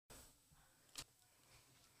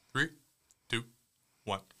3, 2,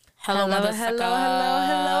 1. Hello, hello.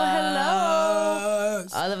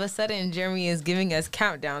 All of a sudden, Jeremy is giving us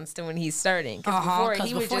countdowns to when he's starting. Because before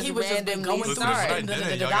he would just randomly Listen, start. when I did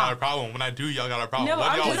it, y'all got a problem. When I do, y'all got a problem. No,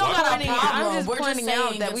 What y'all I'm just want? pointing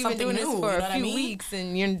out that we've been doing this for a few weeks,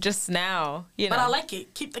 and you're just now, you know. But I like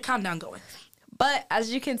it. Keep the countdown going. But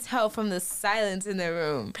as you can tell from the silence in the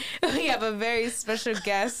room, we have a very special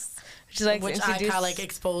guest. Would you like Which to introduce? I kind of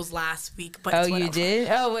exposed last week. But Oh, you did?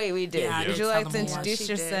 Oh, wait, we did. Yeah, Would you like to introduce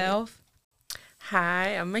yourself? Hi,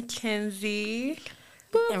 I'm Mackenzie.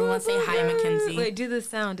 Everyone say hi, Mackenzie. Wait, do the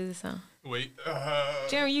sound. Do the sound. Wait.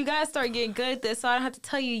 Jeremy, you gotta start getting good at this, so I don't have to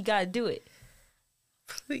tell you. You gotta do it.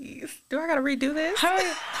 Please. Do I gotta redo this?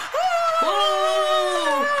 Hurry.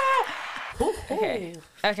 Okay.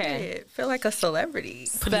 Okay. I feel like a celebrity.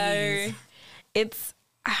 So it's.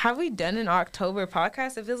 Have we done an October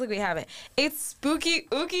podcast? It feels like we haven't. It's Spooky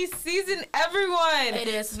Ookie season, everyone. It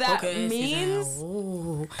is. That means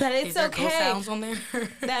that it's okay. Sounds on there?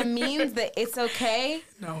 That means that it's okay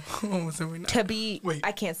No. to be. Wait.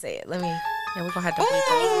 I can't say it. Let me. Yeah, we're gonna have to bleep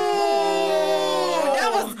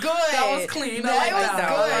That was good. That was clean. That was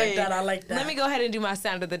good. I like that. Let me go ahead and do my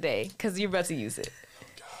sound of the day because you're about to use it.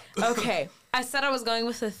 Okay. I said I was going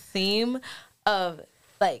with a theme of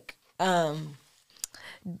like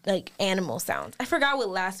animal sounds. I forgot what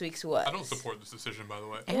last week's was. I don't support this decision, by the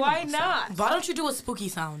way. Why not? Why don't you do a spooky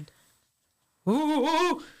sound?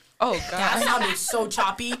 Ooh. Oh God. That sounded so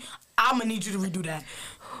choppy. I'm gonna need you to redo that.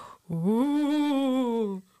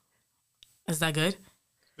 Ooh. Is that good?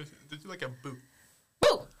 Did you like a boot?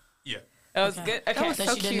 Boo. Yeah. That was good. Okay. was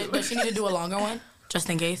so cute. Does she need to do a longer one? Just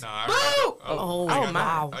in case? Nah, I Oh, my.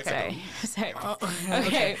 wow. Sorry.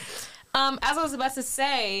 Okay. As I was about to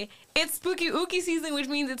say, it's Spooky Ookie season, which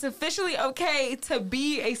means it's officially okay to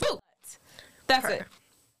be a spook. That's it.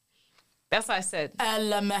 That's what I said.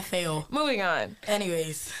 LMFAO. Moving on.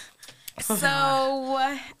 Anyways.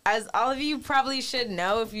 So, as all of you probably should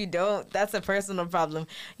know, if you don't, that's a personal problem.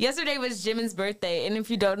 Yesterday was Jimin's birthday, and if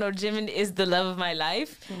you don't know, Jimin is the love of my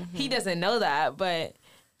life. He doesn't know that, but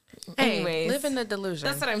anyways. Live in the delusion.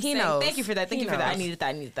 That's what I'm saying. Knows. Thank you for that. Thank you for that. I needed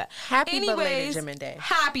that. Happy belated Jimin Day.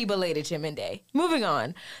 Happy belated Jimin Day. Moving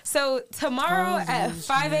on. So, tomorrow at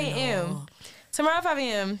 5 a.m.,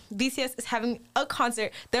 BTS is having a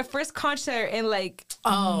concert. Their first concert in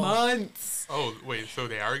months. Oh, wait. So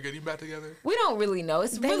they are getting back together? We don't really know.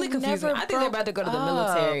 It's really confusing. never I think they're about to go to the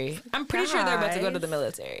military. I'm pretty sure they're about to go to the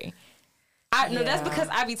military. No, that's because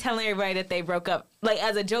I be telling everybody that they broke up,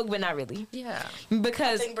 as a joke, but not really. Yeah.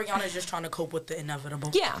 Because I think Brianna's just trying to cope with the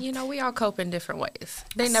inevitable. yeah. You know, we all cope in different ways.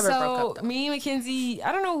 They never broke up, though. Me, Mackenzie,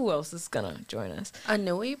 I don't know who else is gonna join us.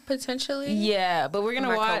 Anui, potentially? Yeah, but we're gonna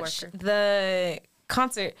My watch coworker. the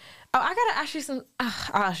concert. Oh, I gotta ask you some. I'll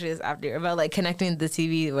ask you this after about connecting the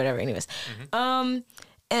TV, whatever. Anyways, and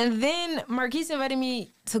then Marquise invited me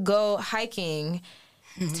to go hiking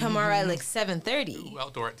tomorrow at 7:30.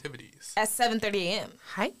 Outdoor activities. At 7:30 a.m.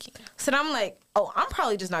 Hiking. So then I'm like, oh, I'm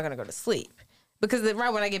probably just not gonna go to sleep because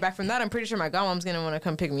right when I get back from that, I'm pretty sure my godmom's gonna want to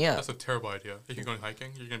come pick me up. That's a terrible idea. If you're going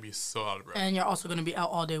hiking, you're going to be so out of breath. And you're also going to be out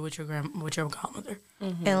all day with your godmother.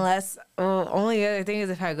 Unless, only other thing is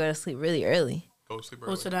if I go to sleep really early. Go sleep Oh,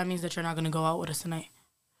 early. so that means that you're not going to go out with us tonight.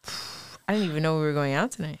 I didn't even know we were going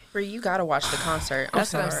out tonight. Bree, you gotta watch the concert.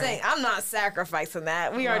 That's what I'm saying. I'm not sacrificing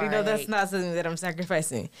that. We already know that's Right. not something that I'm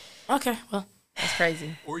sacrificing. Okay, well. That's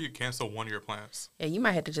crazy. Or you cancel one of your plans. Yeah, you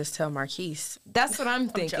might have to just tell Marquise. That's what I'm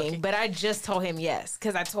thinking. joking. But I just told him yes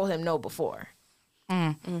because I told him no before.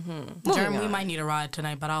 Jeremy, we might need a ride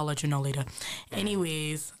tonight, but I'll let you know later.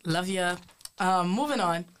 Anyways, love ya. Moving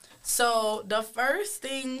on. So the first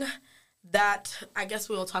thing that I guess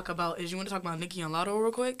we'll talk about is you want to talk about Nicki and Lotto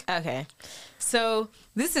real quick? Okay. So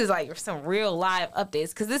this is some real live updates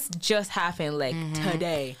because this just happened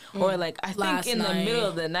today or I Last think in the night. middle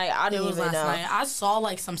of the night. I didn't It was even last know. night. I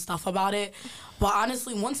saw some stuff about it, but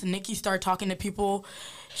honestly, once Nicki started talking to people,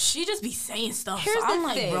 she just be saying stuff. Here's so I'm the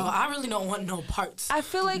like, thing. bro, I really don't want no parts. I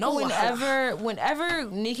feel like No, whenever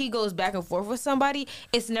Nicki goes back and forth with somebody,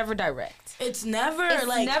 it's never direct. it's never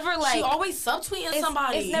never she always subtweeting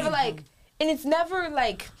somebody. It's never and it's never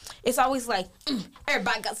it's always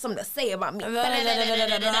everybody got something to say about me.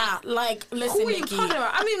 Like, listen, Who are you Nicki. talking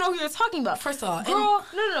about? I don't even know who you're talking about. First of all, girl,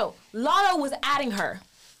 no. Lotto was adding her.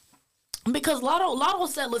 Because Lotto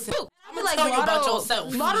said, listen, I'm I gonna feel tell you about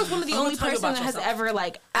yourself. Lotto's one of the I'm only gonna tell you person about that has yourself.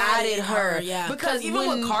 ever added her. Yeah, because even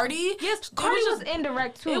with Cardi, yes, Cardi was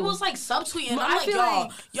indirect too. it was subtweeting. But I'm I feel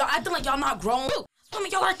y'all acting like y'all not grown. I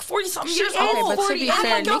mean, y'all like 40-something She years is old. but to be and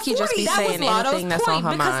fair, like, y'all Nicki just be 40. That was saying Lotto's anything that's point, on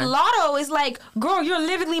her because mind. Lotto is like, girl, you're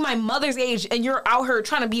literally my mother's age, and you're out here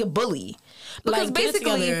trying to be a bully. Because Like, get it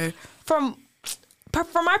basically, together. from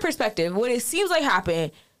my perspective, what it seems like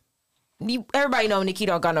happened. Everybody know Nicki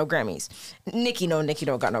don't got no Grammys. Nicki know Nicki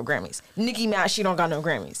don't got no Grammys. Nicki mad she don't got no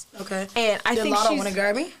Grammys. Okay. And I Did think Lotto she's win a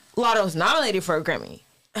Grammy? Lotto's nominated for a Grammy.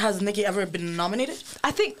 Has Nicki ever been nominated?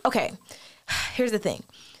 I think, okay, here's the thing.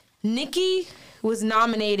 Nicki was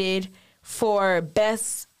nominated for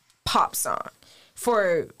Best Pop Song.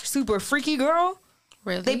 For Super Freaky Girl,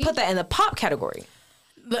 Really? they put that in the pop category.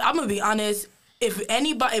 I'm gonna be honest. If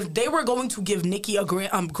they were going to give Nicki a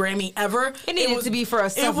Grammy ever, It needed to be for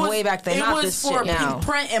stuff way back then, It not was this for shit now. Pink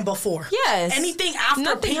Print and before. Yes. Anything after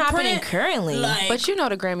Nothing Pink happening Print, currently. Like, But you know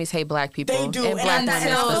the Grammys hate black people. they do, And black and I women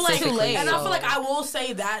feel like, specifically. and I feel so. like I will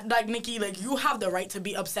say that, like Nicki, like you have the right to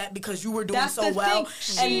be upset because you were doing That's so the well,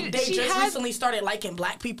 thing. and they She just had- recently started liking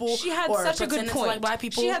black people. She had or such a good pretending to point. like black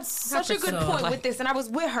people. She had such a good 100%. point with this, and I was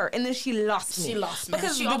with her, and then she lost me. She lost, man.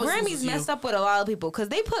 because She the always Grammys loses you. messed up with a lot of people because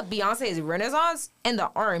they put Beyonce's Renaissance in the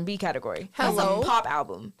R&B category as Hello? a pop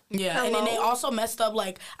album. Yeah, and then they Hello? also messed up.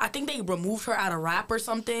 Like I think they removed her out of rap or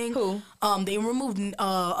something. Who? They removed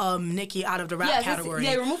Nicki out of the rap Yeah, category.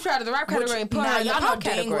 they removed her out of the rap category and put now her in the y'all know pop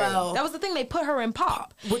dang category. well- That was the thing. They put her in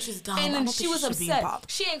pop. Which is dumb. I And then don't she think was should be in upset. pop.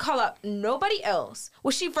 She ain't call out nobody else.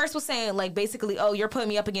 Well, she first was saying, like, basically, oh, you're putting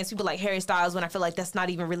me up against people like Harry Styles when I feel like that's not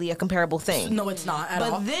even really a comparable thing. No, it's not at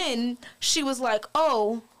all. But then she was like,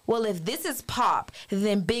 oh, well, if this is pop,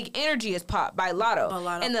 then Big Energy is pop by Lotto. By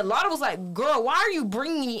Lotto. And then Lotto was like, girl, why are you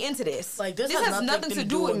bringing me into this? Like, this has has nothing to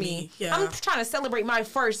do with me. Yeah. I'm trying to celebrate my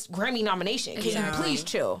first Grammy nomination. Can Yeah. you please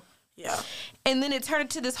chill? Yeah. And then it turned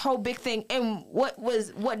into this whole big thing. And what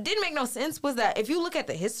didn't make no sense was that if you look at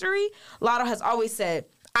the history, Lotto has always said,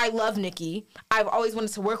 I love Nicki. I've always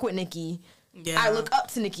wanted to work with Nicki. Yeah. I look up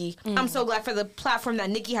to Nicki. I'm so glad for the platform that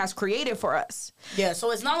Nicki has created for us. Yeah,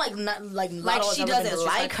 so it's not like Like Lotto has she ever been doesn't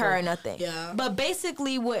like her or disrespectful. nothing. Yeah. But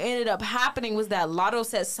basically what ended up happening was that Lotto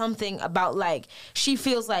said something about like she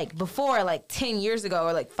feels like before like 10 years ago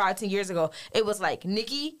or like 5-10 years ago, it was like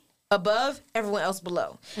Nicki above, everyone else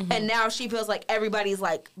below. And now she feels like everybody's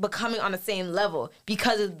like becoming on the same level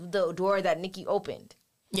because of the door that Nicki opened.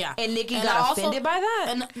 Yeah. And Nicki I got also- offended by that.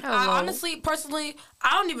 And I honestly, personally,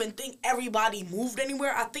 I don't even think everybody moved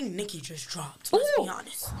anywhere. I think Nicki just dropped. Let's be Ooh.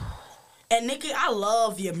 honest. And Nicki, I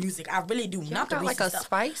love your music. I really do. Not the got like recent a stuff,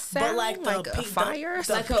 spice sound, but like the a pink, fire,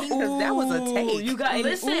 the like pink- that was a take. You got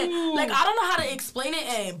Listen, like I don't know how to explain it,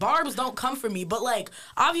 and barbs don't come for me. But like,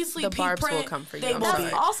 obviously, The Pink barbs will Print, come for you, They I'm will sorry. be.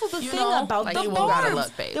 That's also the You thing know? about Like, the you will gotta barbs.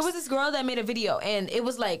 look, babes. There was this girl that made a video, and it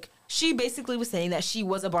was like she basically was saying that she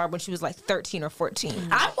was a barb when she was like 13 or 14.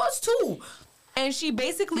 I was too. And she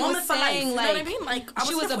basically Moment was for life, saying you know like, what I mean? Like, I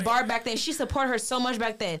she was was here a for barb back then. She supported her so much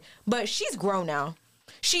back then, but she's grown now.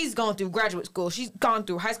 She's gone through graduate school. She's gone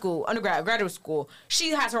through high school, undergrad, graduate school. She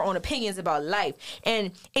has her own opinions about life,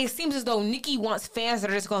 and it seems as though Nicki wants fans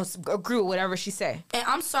that are just going to agree with whatever she say. And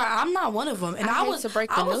I'm sorry, I'm not one of them. And I I hate was to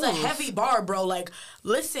break I the was a news. heavy bar, bro. Like,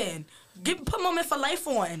 listen, put Moment for Life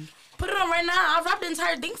on. Put it on right now. I'll rap the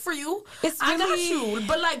entire thing for you. I got really- you.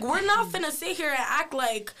 But like, we're not finna sit here and act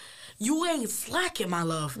like you ain't slacking, my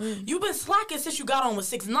love. You've been slacking since you got on with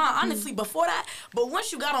 6ix9ine. Honestly, before that. But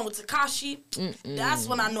once you got on with Tekashi, that's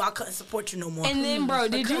when I knew I couldn't support you no more. And then, bro, I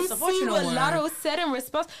did couldn't you support see no what more. Lotto said in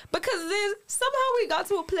response? Because then somehow we got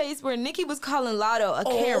to a place where Nicki was calling Lotto a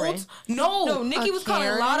Karen. Old? No. No, Nicki A was calling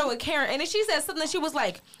Karen? Lotto a Karen, and then she said something. She was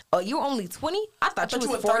like, "Oh, you only 20? I thought you But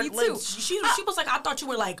was were 42." like, she was like, I thought you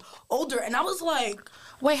were like older. And I was like,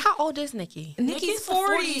 Wait, how old is Nicki? Nicki's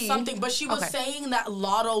 40 something, but she was Okay. saying that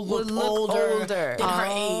Lotto looked look older, older. than her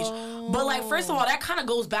age. But like, first of all, that kind of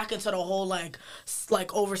goes back into the whole like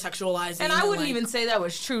over sexualizing. And I wouldn't like, even say that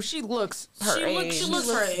was true. She looks her age. She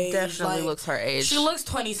looks her age. Definitely like, looks her age. She looks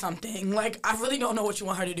 20 something. Like I really don't know what you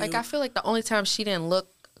want her to do. Like I feel like the only time she didn't look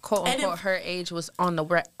quote And unquote if- her age was on the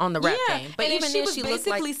rap game. But and even she then was she looked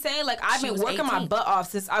basically like saying like I've she been was working my 18. butt off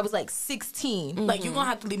since I was like 16. Like you're gonna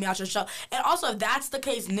have to leave me out your shell. And also, if that's the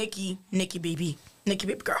case, Nicki baby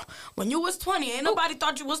girl, when you was 20, ain't nobody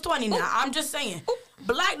thought you was 20. Now I'm just saying,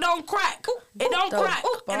 black don't crack. It don't Those crack.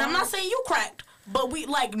 And I'm not bars. saying you cracked. But we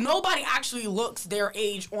like nobody actually looks their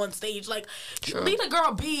age on stage. Like, leave the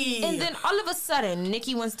girl be. And then all of a sudden,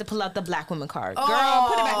 Nicki wants to pull out the black woman card. Girl, Oh,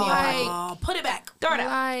 put it back in your like- pocket. Put it back. Throw it out.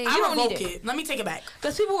 Like- You I don't need revoke it. it. Let me take it back.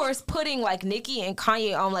 Because people were putting like Nicki and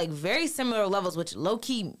Kanye on like very similar levels, which low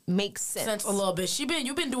key makes sense. Since a little bit, you've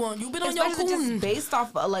been on your Especially coon. just based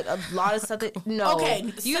off of, like a lot of stuff that no.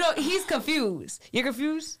 Okay, you know he's confused. You're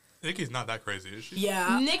confused. Nicki's not that crazy, is she?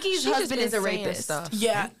 Yeah, Nicki's She just husband been is a saying rapist. stuff.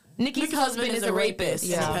 yeah. Nicki's husband is a rapist.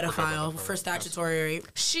 He's a pedophile for statutory rape.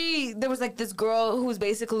 There was like this girl who was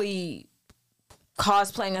basically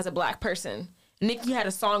cosplaying as a black person. Nicki had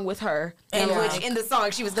a song with her, in which in the song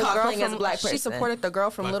she was cosplaying as a black person. She supported the girl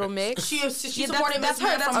from Little Mix. She supported that's Miss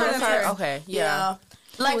her. Ma'am That's from her. Okay, yeah.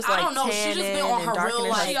 Like, I don't know. She just been on her real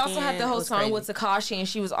life. She also had the whole song with Tekashi, and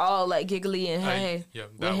she was all like giggly and hey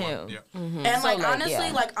with him. Yeah. And So, like, like, honestly,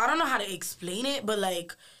 yeah. like, I don't know how to explain it, but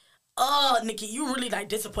like, Nicki, you really like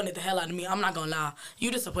disappointed the hell out of me. I'm not gonna lie,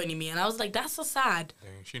 you disappointed me, and I was like, that's so sad.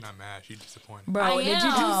 Dang, she not mad. She disappointed. Bro, did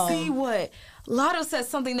you see what Lotto said?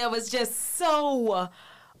 Something that was just so.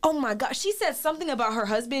 Oh my God, she said something about her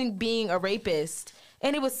husband being a rapist,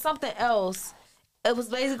 and it was something else. It was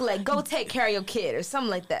basically like, go take care of your kid or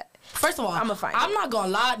something like that. First of all, I'm not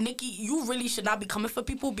gonna lie, Nicki, you really should not be coming for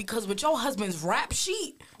people because with your husband's rap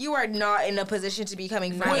sheet, You are not in a position to be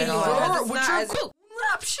coming for Not them. at all. with your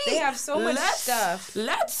rap sheet, They have so much stuff.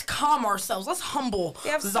 Let's calm ourselves. Let's humble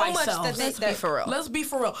They have so much thyself. that they- Let's be for real. Let's be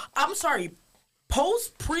for real. I'm sorry.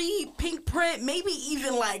 Post, pre, Pink Print, maybe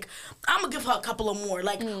even like I'm gonna give her a couple of more.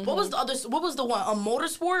 Like what was the other? What was the one?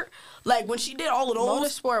 Motorsport. Like when she did all of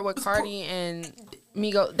those. Motorsport with Cardi and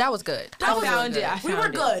Migo, that was good. That was found good. it. We were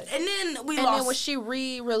good, and then we And lost. then when she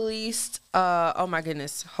re-released, oh my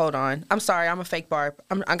goodness, hold on. I'm sorry, I'm a fake Barb.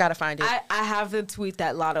 I gotta find it. I have the tweet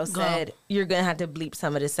that Lotto said, you're going to have to bleep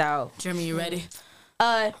some of this out. Jeremy, you ready?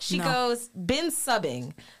 She No. goes, been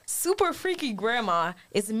subbing. Super freaky grandma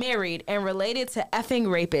is married and related to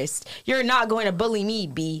effing rapist. You're not going to bully me,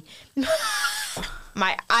 B.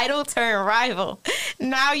 My idol turned rival.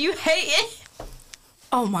 Now you hate it.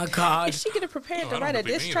 Oh my God. Is she getting prepared I to don't write a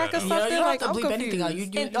believe diss any track or of that, Yeah, something? you don't Like, have I'm to bleep anything out.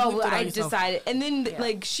 confused. You And, bleeped it out I yourself. decided. And then,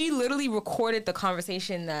 like, she literally recorded the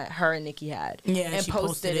conversation that her and Nicki had. Yeah, and she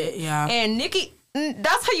posted it. yeah. And Nicki,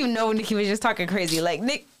 that's how you know Nicki was just talking crazy. Like,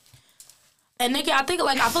 And Nicki, I feel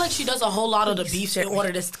like she does a whole lot of the beefs in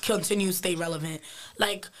order to continue to stay relevant.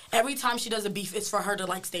 Like every time she does a beef, it's for her to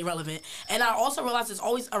like stay relevant. And I also realized it's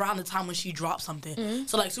always around the time when she drops something.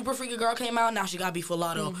 So like Super Freaky Girl came out, now she got beef with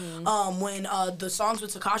Lotto. When the songs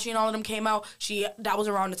with Tekashi and all of them came out, that was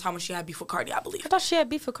around the time when she had beef with Cardi, I believe. I thought she had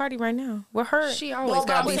beef with Cardi right now. With her. She always Well, but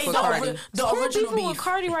got I'm beef saying with Cardi. the Who original beefing beef. with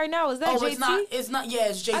Cardi right now? Is that Oh, JT? it's not. Yeah,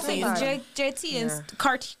 it's JT. I think it's JT and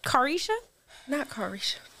Carisha. Not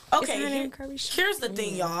Carisha. Okay, Is her name Carisha? here's the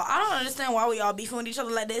thing, y'all. I don't understand why we all beefing with each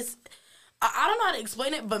other like this. I don't know how to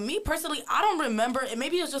explain it, but me personally, I don't remember, and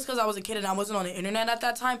maybe it's just because I was a kid and I wasn't on the internet at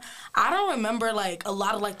that time. I don't remember like a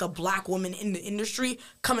lot of like the black women in the industry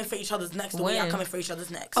coming for each other's necks the way y'all When? coming for each other's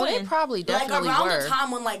necks. Oh, they probably definitely like around were. the time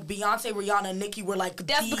when like Beyonce, Rihanna, and Nicki were like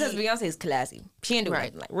That's because Beyonce is classy. She ain't do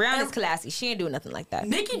Right. nothing like Rihanna's classy. She ain't do nothing like that.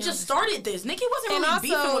 Nicki just started this. Nicki wasn't And really also,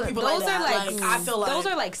 beefing with people those like that. are like, I feel like those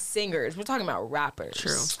are like singers. We're talking about rappers.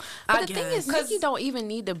 True. I But the thing guess. is, Nicki don't even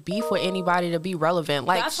need to beef with anybody to be relevant.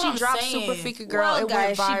 Like, That's she what I'm dropped saying. Super Freaky Girl. Well, it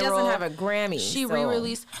guys, went viral. she doesn't have a Grammy. She so.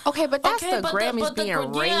 re-released. Okay, but that's Okay, the but Grammys but being yeah,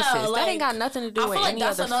 racist. That like, ain't got nothing to do I with feel like any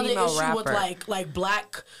that's other another female issue rapper. with like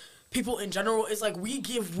black people in general. Is like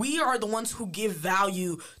we are the ones who give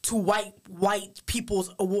value to white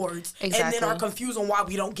people's awards, and Exactly. then are confused on why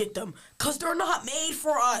we don't get them because they're not made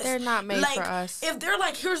for us. They're not made like, for us. If they're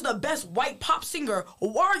like, here's the best white pop singer,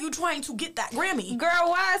 why are you trying to get that Grammy? Girl,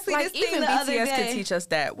 why I see Like, this thing even the other BTS day? can teach us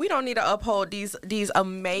that. We don't need to uphold these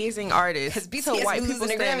amazing artists. 'Cause BTS be losing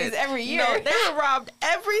the Grammys every year. No, they were robbed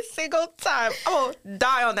every single time. Oh,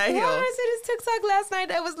 die on that hill. Why I see this TikTok last night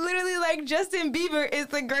that was literally like Justin Bieber is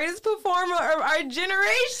the greatest performer of our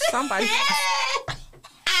generation. Somebody.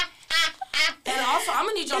 And also, I'm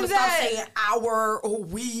gonna need y'all to Is stop that- saying our or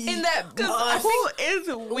we. In that, us. Who is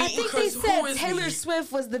we? I think they Because who said is Taylor we?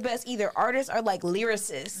 Swift was the best either artist or like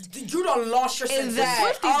lyricist. You done lost your Is senses.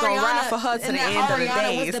 that Swifties gonna ride for her to and the that end of the Ariana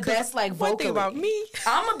day. was It's the 'cause best like one thing vocally. about me.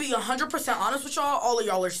 I'm gonna be 100% honest with y'all. All of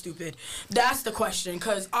y'all are stupid. That's the question.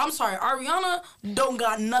 Cause I'm sorry, Ariana don't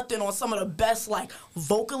got nothing on some of the best like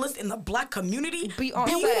vocalists in the black community. Be on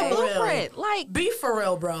Be set. for real. Blueprint. Like, Be for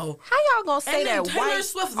real, bro. how y'all gonna say And then that Taylor white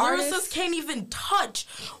Swift artists? lyricists can't even touch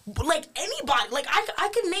like anybody. Like I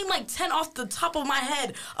could name like 10 off the top of my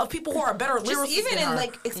head of people who are better lyricists Just even than in her.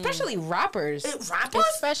 like, especially rappers. Rappers,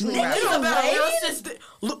 Especially Nicki's a rappers. better Lil Wayne? lyricist than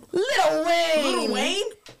Lil Wayne. Lil Wayne,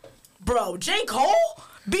 bro. J. Cole,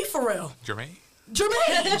 be for real. Jermaine.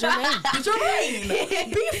 Jermaine,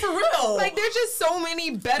 be for real. Like, there's just so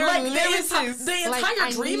many better Like lyricists. the Like, entire I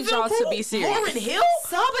need Dreamville y'all to crew, be serious. Lauryn Hill.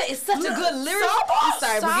 Saba is such a good lyricist. Saba? I'm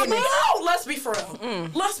sorry, we're getting No, let's be for real.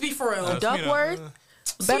 Let's be for real. That's, you know, Duckworth?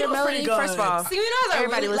 Better Smino's melody, pretty good. first of all. See, you know,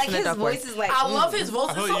 Everybody really, like listen to his Duckworth. voice is like. I love his voice.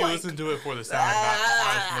 I It's thought so you like, listened to it for the sound,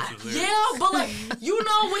 not as much as lyrics. yeah, but like you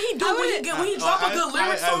know when he do when he drop a good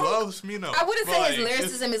lyric I song. love Smino. I wouldn't but, say like, his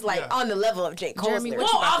lyricism it's- is like yeah. on the level of J. Cole's Jeremy, lyrics.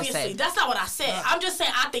 what you Well, about to obviously, say? that's not what I said. I'm just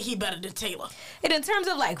saying I think he better than Taylor. And in terms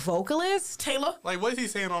of like vocalists, Taylor, Like, what is he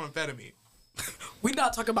saying on amphetamine? we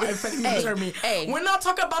not talking about Infinity Jeremy. hey. We're not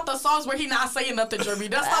talking about the songs where he not saying nothing, Jeremy.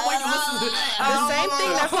 That's not what you listen to. The same thing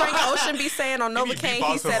that Frank Ocean be saying on He be Novocaine, he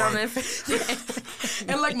beatboxing said on hard.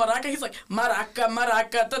 Infinity. And like Maraca, he's like Maraca,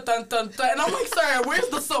 Maraca, dun, dun, dun, dun. And I'm like, sir, where's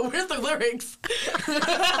the lyrics?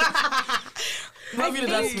 Love you to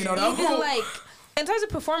death, Smino, though. even like in terms of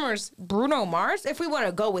performers, Bruno Mars. If we want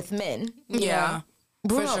to go with men, Yeah,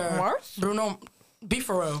 Bruno for sure. Mars. Bruno, be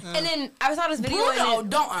for real. And then I saw this video. Bruno, and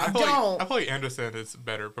don't. I feel Don't. like Anderson is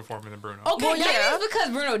better performing than Bruno. Okay, well, yeah. that is because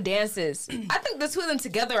Bruno dances. I think the two of them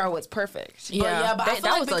together are what's perfect. But I feel that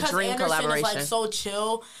like was a because dream Anderson collaboration. is like so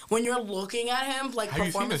chill when you're looking at him, like Have you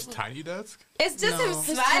seen performance. his Tiny Desk? It's just No. him His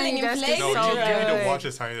smiling Tiny and Desk is playing. No, so you need to good. watch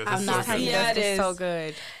his Tiny Desk. I'm It's not so Tiny good. Yeah, That's it is. so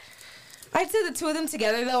good. I'd say the two of them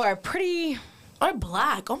together though are pretty Or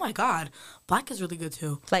Black. Oh my God, Black is really good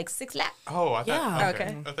too. like 6 lap. Oh, I thought. Yeah. Okay.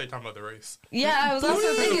 Okay. I thought you were talking about the race. Yeah, I was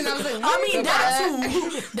also thinking. I was like, I mean, that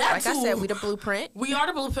too. That Like too. I said, we the blueprint. We are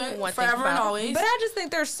the blueprint One thing forever and about- always. But I just think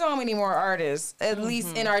there's so many more artists, at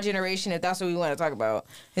least in our generation, if that's what we want to talk about,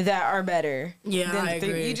 that are better. Yeah, than I the three.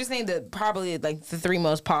 agree. You just named probably like the 3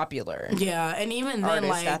 most popular Yeah, and even then, artists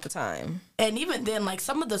like, at the time.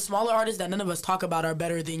 some of the smaller artists that none of us talk about are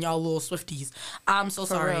better than y'all little Swifties. I'm so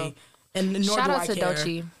sorry, real. and nor Shout do out I to care.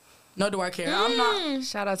 Doechii. Nor do I care. I'm not.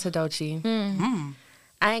 Shout out to Doechii.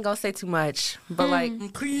 I ain't gonna say too much, but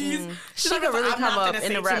like Please, she She's could like, really I'm come not up gonna in say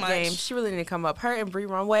the too rap much. game. She really need to come up. Her and Bree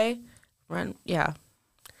yeah.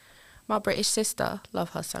 My British sister, love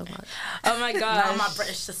her so much. Oh my Not gosh. my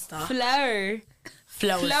British sister. Flo.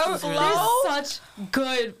 Flo is Flo, just really- they're such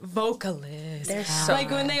good vocalists. They're so like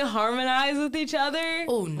when they harmonize with each other.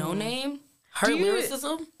 Oh, no name. Her Do you-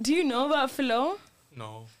 lyricism. Do you know about Flo?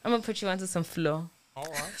 No. I'm gonna put you onto some Flo. All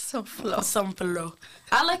right. So flow. Some Flo.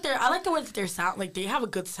 I like the way that they sound. Like they have a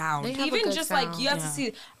good sound. They have a Even good just like sound. you have Yeah. to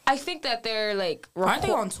see. I think that they're like. Aren't they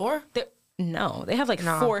on tour? No, they have like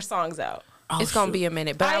 4 songs out. Oh, It's gonna shoot. be a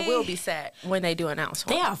minute, but I I- will be sad when they do announce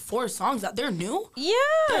They one. have 4 songs out. They're new. Yeah.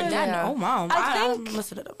 That, oh wow. I I'm think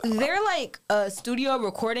listening to them. Their like studio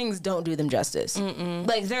recordings don't do them justice.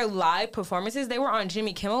 Like their live performances, they were on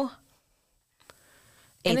Jimmy Kimmel.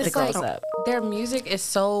 And Ate the it's like girls up. their music is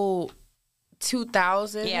so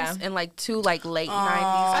 2000s Yeah. and like late 90s.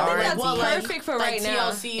 I think that's R&B. perfect for right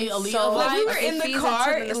now. TLC, It's Aaliyah so Like, we were vibes. in the Feeds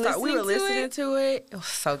car into the we were listening listening to it. It was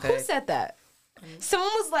so Who good. said that? Someone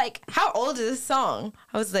was like, "How old is this song?"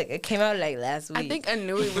 I was like, "It came out like last week." I think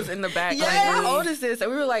Anui was in the back. Like, Yeah. how old is this? And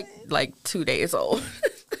we were like 2 days old.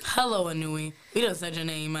 Hello, Anui. We done said your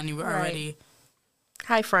name, Anui, already.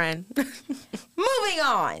 Hi, friend. Moving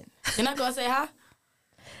on. You're not gonna say hi?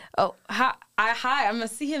 Oh, hi! I'm gonna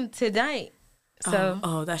see him tonight. So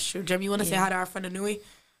Oh, that's true. Jeremy, you want to say hi to our friend Anui?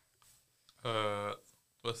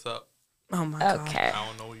 What's up? Oh my god. okay, I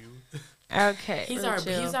don't know you. okay. He's chill. our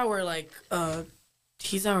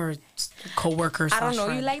coworker. I don't know you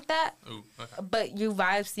friend. like that, Ooh, okay. but your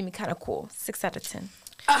vibes seem kind of cool. 6 out of 10.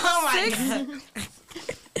 Oh my god.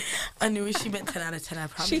 Anui, she meant 10 out of 10. I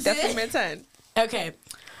promise. She definitely meant 10. Okay.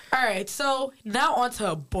 All right. So now on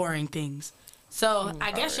to boring things. So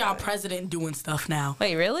I guess y'all president doing stuff now.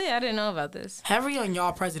 Wait, really? I didn't know about this. Heavy on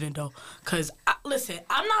y'all president though, cause listen,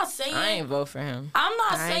 I'm not saying I ain't vote for him. I'm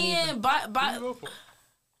not I ain't saying by Go for it.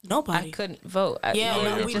 nobody. I couldn't vote. Yeah, No,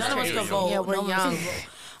 no, you're we, just none of us crazy. can vote. Yeah, we're None of us can young.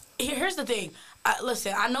 vote. Here's the thing.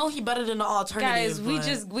 Listen, I know he better than the alternative.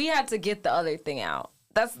 Guys, but we had to get the other thing out.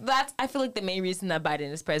 That's I feel like the main reason that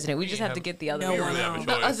Biden is president. We just have to get the other No You one. one really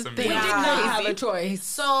have a else. The choice. other I thing. mean, We did Yeah. not have a choice.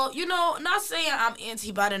 So, not saying I'm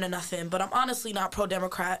anti-Biden or nothing, but I'm honestly not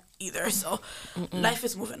pro-Democrat either. So, life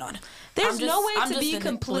is moving on. There's I'm just- no way I'm to just be in it,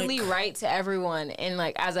 completely like- right to everyone and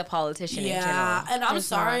like as a politician in Yeah, general. and I'm There's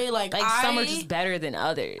sorry, not. like, some are I- just better than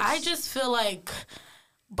others. I just feel like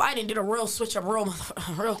Biden did a real switch up real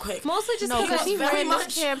quick. mostly just No, because because he very ran much-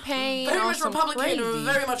 this campaign Very on much some Republican, crazy.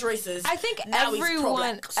 very much racist. I think Now he's everyone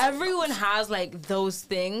pro-black, so- everyone has like those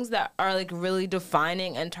things that are like really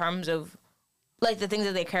defining in terms of like the things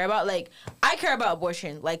that they care about. Like I care about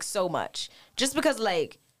abortion like so much. Just because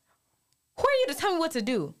like who are you to tell me what to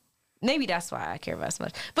do? Maybe that's why I care about it so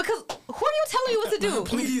much. Because who are you telling me what to do?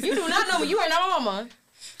 Please. You do not know me. You are not my mama.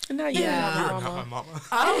 Not Yeah. You're Mama. not my mama.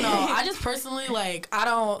 I don't know. I just personally like I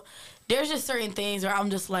don't. there's just certain things where I'm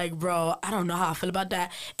just like, bro, I don't know how I feel about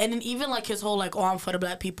that. And then even like his whole like, oh, I'm for the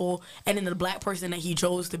black people, and then the black person that he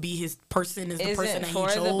chose to be his person is the person that he for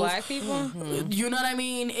chose. the black people? You know what I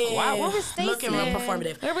mean? Wow, where was Stacey? Looking real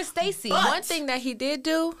performative. Where was Stacey? One thing that he did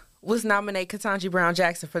do was nominate Ketanji Brown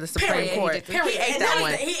Jackson for the Supreme Period. Court. He did. He ate And that that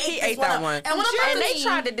one. is the- He ate ate this that one one. up. And what I'm And they saying-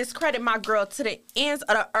 tried to discredit my girl to the ends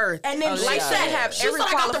of the earth. And then Oh, she yeah. said, have she every said,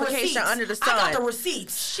 I got the qualification receipts. under the I got sun. the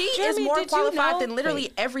receipts. She is Jeremy, more did you qualified know- than literally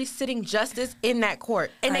Wait. every sitting justice in that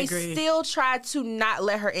court. And I they agree. still tried to not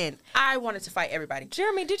let her in. I wanted to fight everybody.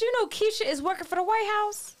 Jeremy, did you know Keisha is working for the White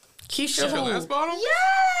House? Keisha Keisha who? Lance Bottom? Yes.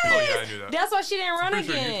 Oh yeah, I knew that. That's why she didn't run Pretty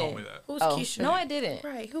sure again. you told me that. Who's Oh, Keisha? no, I didn't.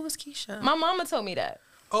 Right. Who was Keisha? My mama told me that.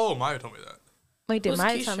 Oh, Maya told me that. Wait, did Who's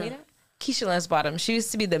Maya tell Keisha? me that? Keisha Lance Bottom. She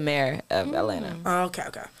used to be the mayor of Atlanta. Oh, okay.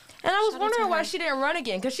 And I was wondering why she didn't run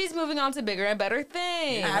again, because she's moving on to bigger and better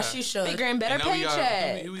things. Yeah. As she should. Bigger and better And now we got-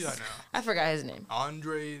 paychecks. who we got now? I forgot his name.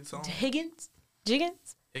 Andre something? Higgins?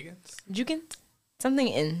 Jiggins? Higgins? Jugins? Something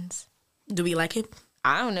ends. Do we like him?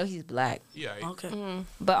 I don't know. He's black, Yeah. Okay.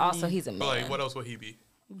 but also he's a But like, man. what else would he be?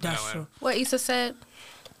 That's No, true. What Issa said?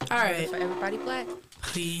 All right. For everybody black.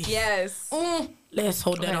 Please. Yes. Let's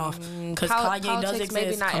hold that off. Because Kanye does politics, exist.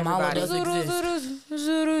 maybe not Kamala everybody. does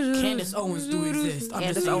exist. Candace Owens do exist. I'm just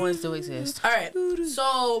Candace saying. Owens do exist. All right.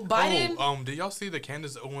 So Biden. Oh, did y'all see the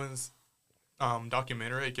Candace Owens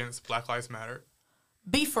documentary against Black Lives Matter?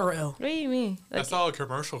 Be for real. What do you mean? I saw a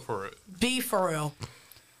commercial for it. Be for real.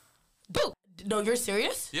 Boo. No, you're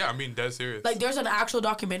serious? Yeah, I mean, dead serious. Like, there's an actual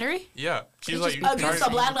documentary yeah, she's like against a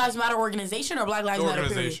Black Lives Matter organization or Black Lives the Matter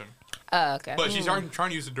period? organization, Oh, okay. but she's trying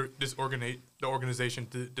to use the organization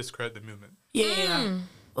to discredit the movement. Yeah.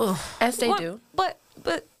 Ugh. As they What- do.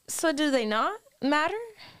 But so do they not matter?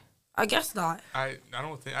 I guess not. I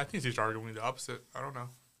think she's arguing the opposite. I don't know,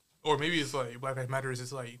 or maybe it's like Black Lives Matter is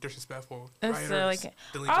just like disrespectful. And rioters, so, like,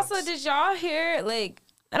 delinquents. also, did y'all hear, like,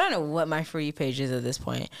 I don't know what my For You page is at this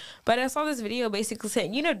point, but I saw this video basically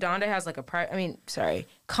saying, Donda has like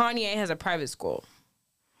Kanye has a private school.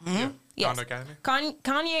 yeah, Yes. Donda Academy.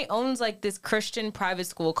 Kanye owns like this Christian private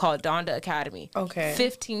school called Donda Academy. Okay.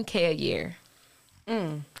 $15K a year.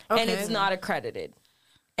 And it's not accredited.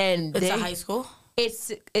 And It's a high school.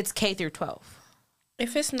 It's K through 12.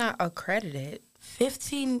 If it's not accredited,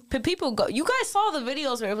 15. But people go. You guys saw the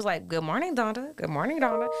videos where it was like, "Good morning, Donda. Good morning,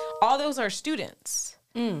 Donda." All those are students,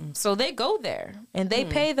 so they go there and they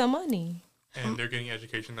pay the money, And they're getting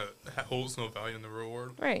education that holds no value in the real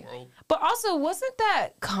world. right? But also, wasn't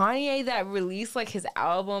that Kanye that released like his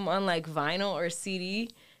album on like vinyl or CD?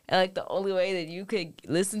 And like the only way that you could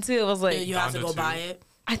listen to it was like, You have to Donda go too. buy it.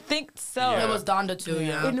 I think so. Yeah. It was Donda too,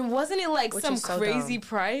 yeah. And wasn't it like Which some is so crazy dumb.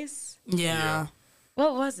 price? Yeah.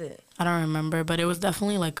 What was it? I don't remember, but it was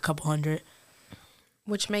definitely like a couple hundred.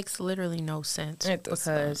 which makes literally no sense It does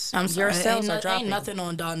because I'm your sorry. sales are Ain't dropping. nothing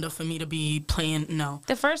on Donda for me to be playing. No.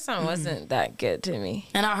 The first song wasn't that good to me.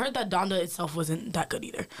 And I heard that Donda itself wasn't that good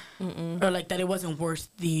either, or like that it wasn't worth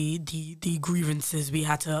the grievances we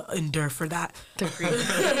had to endure for that.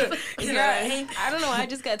 You know what I mean? I don't know. I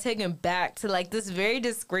just got taken back to like this very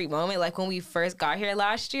discreet moment, like when we first got here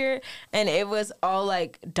last year, and it was all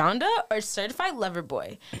like Donda or Certified Lover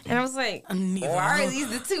Boy, and I was like, Neither. why are these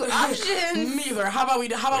the two options? Neither. How about we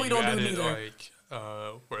don't do added, neither?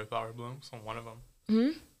 Like, where flower blooms on one of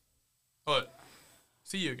them. But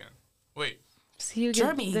see you again. Wait, See you again.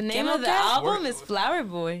 Jeremy, The name get of the okay? album Where- is Flower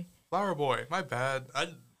Boy. Flower Boy. My bad.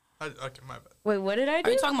 Okay, my bad. Wait, what did I Are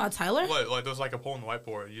do? you talking about Tyler? What? Like there was like a poll on the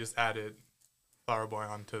whiteboard. You just added Flower Boy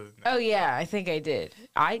onto. Oh yeah, I think I did.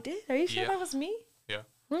 I did. Are you sure Yeah. that was me? Yeah.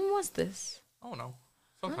 When was this? Oh no.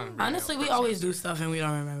 Sometime Honestly, we always do stuff and we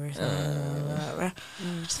don't remember. So. I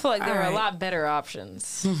just feel like there were a Alright. lot better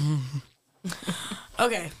options.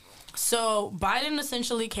 Okay. So Biden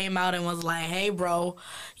essentially came out and was like, "Hey, bro,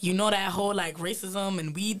 you know that whole like racism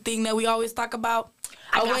and weed thing that we always talk about?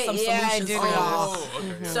 I Oh, got wait, some yeah, I solutions do for know y'all." Oh,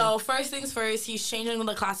 okay. yeah. So first things first, he's changing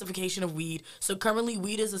the classification of weed. So currently,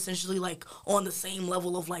 weed is essentially like on the same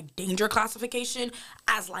level of like danger classification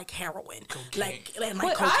as like heroin, like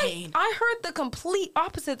But cocaine. I heard the complete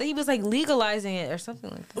opposite, that he was like legalizing it or something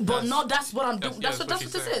like that. But no, that's what I'm doing. That's- That's yeah, what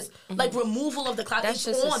that's this what is. Like removal of the class. That's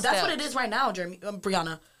It's just a on. That's what step. it is right now, Jeremy,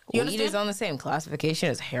 Brianna. You Weed understand? is on the same classification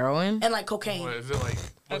as heroin. And like cocaine. What is it like?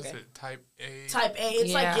 What's Okay. it? Type A. Type A,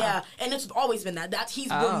 it's like Yeah. and it's always been that. He's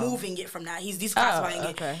Oh. removing it from that. He's declassifying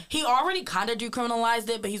okay. it. He already kind of decriminalized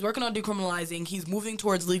it, but he's working on decriminalizing. He's moving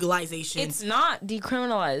towards legalization. It's not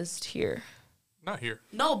decriminalized here. Not here.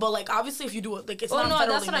 no, but like obviously if you do it, like it's Well, not. no, federally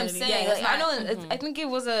that's what I'm mandated. saying. Yeah, Like, it's I not. know. I think it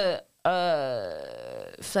was a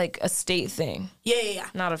like a state thing, Yeah.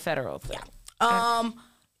 not a federal thing.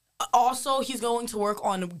 Also, he's going to work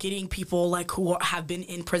on getting people like who have been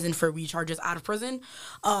in prison for weed charges out of prison,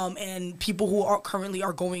 and people who are currently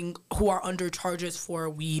who are under charges for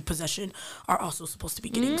weed possession are also supposed to be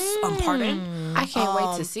getting pardoned. I can't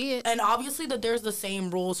wait to see it. And obviously, that there's the same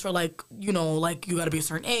rules for like you got to be a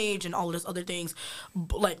certain age and all of this other things,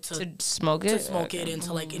 like to smoke it, and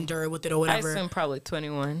to like endure with it or I whatever. assume probably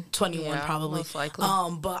 21. 21 Yeah, probably. most likely.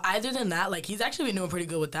 But other than that, like he's actually been doing pretty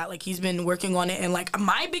good with that. Like he's been working on it, and like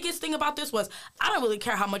my biggest thing about this was I don't really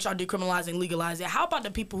care how much y'all decriminalize and legalize it. How about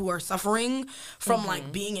the people who are suffering from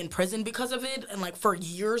like being in prison because of it and like for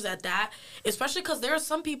years at that? Especially because there are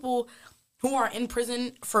some people who are in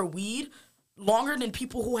prison for weed longer than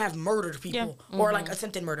people who have murdered people or like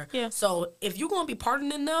attempted murder. Yeah. So if you're gonna be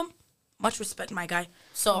pardoning them, much respect, my guy.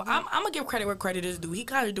 So I'm gonna give credit where credit is due. He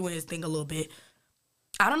kind of doing his thing a little bit.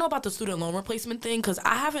 I don't know about the student loan replacement thing because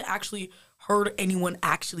I haven't actually heard anyone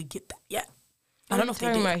actually get that yet. I don't know if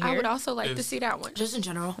they did. I would also like to see that one. Just in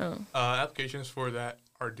general. Applications for that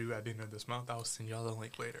are due at the end of this month. I'll send y'all the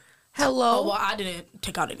link later. Hello. Oh, well, I didn't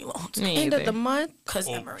take out any loans. End of the month. Because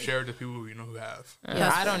Well, Emory. share it to people you know who have.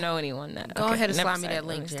 I don't know anyone that. Go ahead and never slide me said. that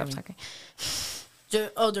link, Stop Jeremy. talking.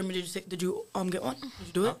 Jeremy, did you get one? Did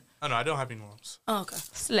you do it? Oh, no, I don't have any loans. Oh, okay.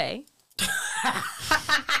 Slay.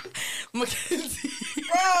 Mackenzie.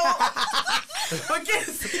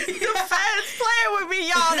 Mackenzie. The feds playing with me,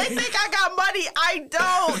 y'all. They think I got money. I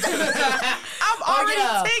don't. I'm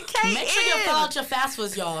already 10K Make sure you fill out your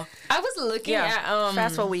FAFSAs, y'all. I was looking at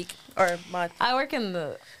fast for a week or month. I work in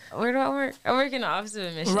the. Where do I work? I work in the Office of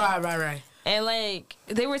Admission. Right. And like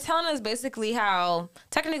they were telling us basically how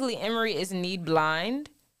technically Emory is need blind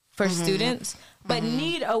for students, but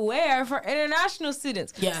need aware for international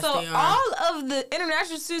students. Yes, so they are. all of the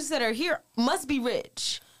international students that are here must be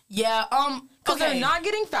rich Yeah, because they're not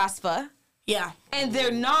getting FAFSA Yeah. and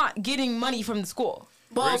they're not getting money from the school.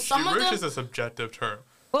 Well, rich some of rich them... is a subjective term.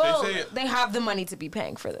 Well, They say they have the money to be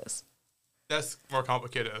paying for this. that's more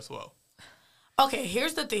complicated as well. Okay,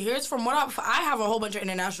 here's the thing. Here's from what I have a whole bunch of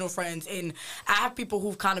international friends, and I have people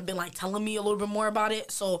who've kind of been like telling me a little bit more about it.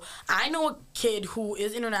 So I know a kid who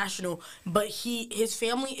is international, but his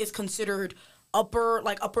family is considered upper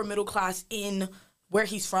middle class in where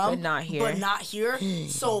he's from, But not here.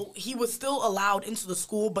 So he was still allowed into the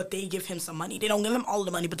school, but they give him some money. They don't give him all of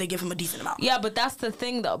the money, but they give him a decent amount. Yeah, but that's the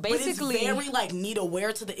thing though. Basically, but it's very need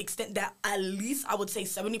aware to the extent that at least I would say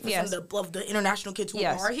 70% of the international kids who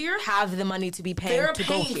are here have the money to be paying they're to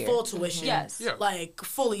paying go here. full tuition. Yes. Yeah. Like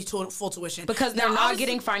full tuition. Because they're Now, not obviously-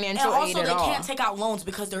 getting financial and aid also at they all. can't take out loans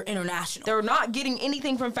because they're international. They're not getting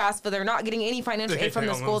anything from FAFSA. They're not getting any financial They aid from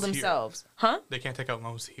can't the take out school loans here. themselves. Huh? They can't take out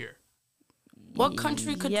loans here. What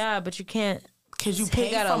country could but you can't you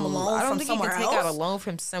take pay out from a a loan. loan I don't from think you somewhere can take out a else? loan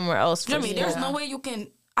from somewhere else. I mean, there's Yeah. no way you can.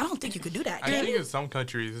 I don't think you could do that. I Can think you? in some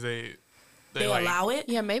countries they like, allow it.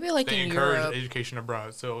 Yeah, maybe like they in encourage Europe. education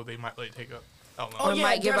abroad, so they might like take up out Oh, loans. yeah,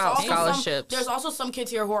 might give there's out also scholarships. There's also some kids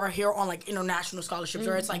here who are here on like international scholarships,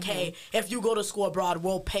 where it's like, hey, if you go to school abroad,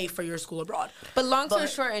 we'll pay for your school abroad. But long story But-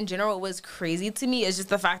 short, in general, what was crazy to me is just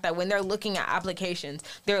the fact that when they're looking at applications,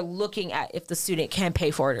 they're looking at if the student can pay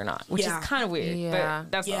for it or not, which Yeah. is kind of weird. Yeah.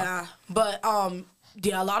 But that's all. Yeah, but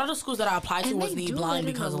a lot of the schools that I applied to And was they need do blind let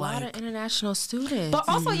in because a lot like of international students. But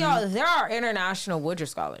also, y'all, there are international Woodruff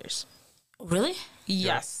scholars. really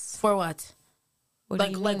Yes. for what? What do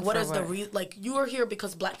Like you like mean what for is the like you are here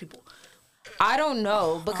because black people. I don't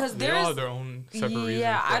know because They all there's have their own separate reasons.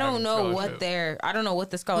 yeah. for I don't having know what scholarship. I don't know what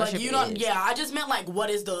the scholarship Like you don't. is. Yeah, I just meant like what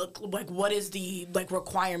is the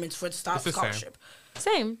requirements for It's the same. scholarship?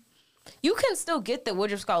 Same. You can still get the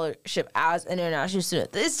Woodruff Scholarship as an international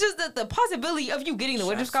student. It's just that the possibility of you getting the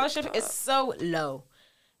Woodruff Scholarship is so low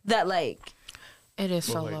that like it is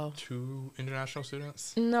What, so like low. 2 international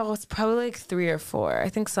students? no, it's probably like 3 or 4. I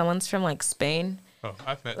think someone's from like Spain. Oh,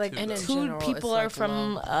 I've met Like 2. and though. in 2 general, people it's, are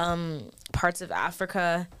like, from parts of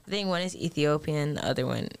Africa. I think one is Ethiopian, the other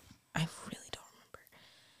one I really don't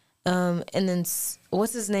remember. And then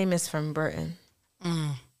what's his name is from Burton. You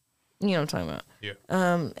know what I'm talking about. Yeah.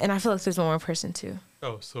 And I feel like there's one more person too.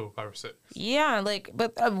 Oh, so 5 or 6. Yeah, like,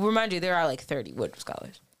 but remind you, there are like 30 Woodruff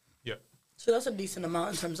scholars. Yeah. So that's a decent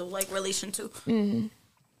amount in terms of like relation to.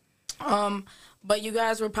 But you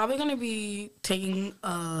guys, we're probably gonna be taking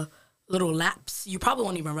little laps. You probably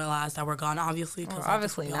won't even realize that we're gone, obviously. Cause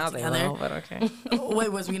Obviously now they will, but okay.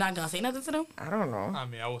 Wait, was we not gonna say nothing to them? I don't know. I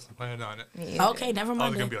mean, I wasn't planning on it. Okay, never I was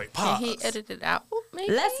mind. gonna then. be like, Can pause. he edit it out?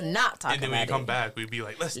 Maybe. Let's not talk And then about when you come it. back, we'd be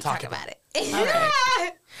like, let's talk about it.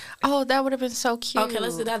 Oh, that would have been so cute. Okay,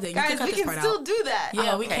 let's do that then. You Guys, can cut we this can part still out. do that.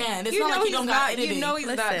 Yeah, we can. It's not like you don't got editing. You know he's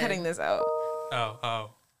not Listen. cutting this out. Oh.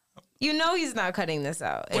 You know he's not cutting this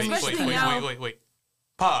out. Wait, Especially wait, now. wait.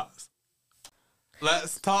 Pause.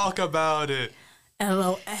 Let's talk about it.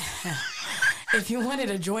 LOL. If you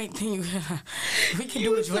wanted a joint thing, we can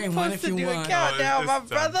do a joint one if you want. Countdown, my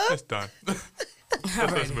brother. It's done.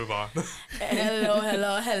 Let's move on.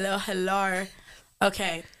 Hello.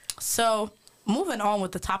 Okay, so moving on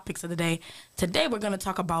with the topics of the day. Today we're going to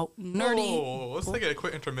talk about nerdy. Oh, let's take a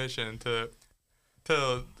quick intermission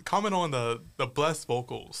to comment on the blessed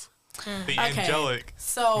vocals. The angelic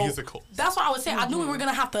musicals. That's what I was saying. I knew we were going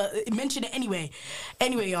to have to mention it anyway.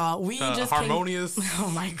 Anyway, y'all, we just harmonious. Oh,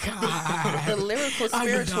 my God. The lyrical,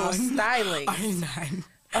 spiritual styling Are you done?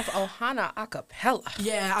 of Ohana Acapella.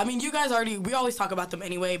 Yeah, I mean, you guys we always talk about them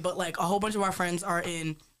anyway, but, like, a whole bunch of our friends are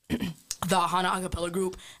in the Ohana Acapella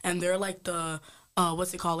group, and they're, like, the,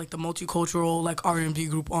 what's it called, like, the multicultural, like, R&B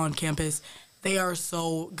group on campus. They are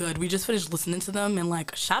so good. We just finished listening to them, and,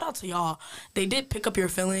 like, shout out to y'all. They did Pick Up Your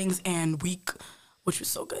Feelings and Weak, which was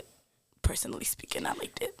so good. Personally speaking, I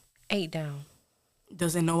liked it. 8 down.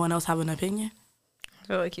 Doesn't no one else have an opinion? I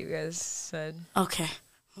feel like you guys said Okay,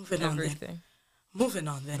 moving everything.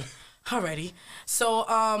 on then. Alrighty.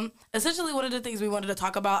 So, essentially one of the things we wanted to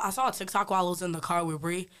talk about, I saw a TikTok while I was in the car with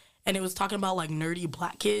Bree, and it was talking about, like, nerdy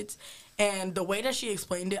black kids. And the way that she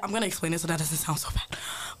explained it, I'm going to explain it so that doesn't sound so bad.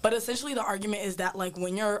 But essentially the argument is that, like,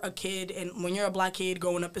 when you're a kid and when you're a black kid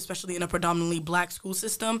growing up, especially in a predominantly black school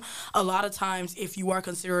system, a lot of times if you are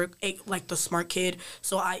considered, like, the smart kid,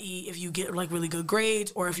 so i.e. if you get, like, really good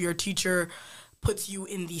grades or if your teacher puts you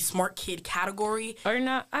in the smart kid category. Or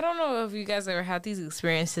not. I don't know if you guys ever had these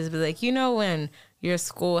experiences, but, like, you know when your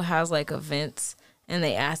school has, like, events and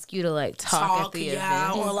they ask you to, like, talk at the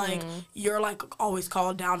event. Or, like, you're, like, always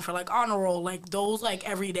called down for, like, honor roll. Like, those, like,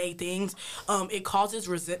 everyday things, it causes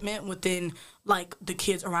resentment within, like, the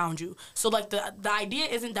kids around you. So, like, the idea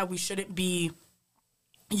isn't that we shouldn't be,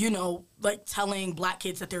 you know, like, telling black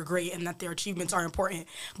kids that they're great and that their achievements are important.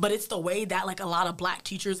 But it's the way that, like, a lot of black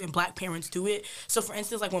teachers and black parents do it. So, for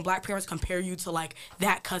instance, like, when black parents compare you to, like,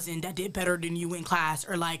 that cousin that did better than you in class,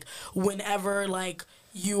 or, like, whenever, like,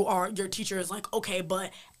 your teacher is like, okay,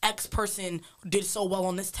 but X person did so well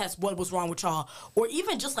on this test, what was wrong with y'all? Or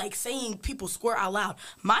even just, like, saying people's score out loud.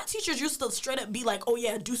 My teachers used to straight up be like, oh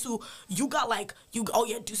yeah, Dusu,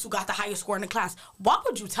 Dusu got the highest score in the class. Why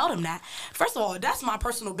would you tell them that? First of all, that's my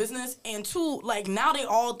personal business, and two, like, now they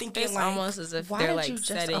all think It's like, almost as if they're, like,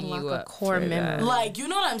 setting you up core for memory. that. like, you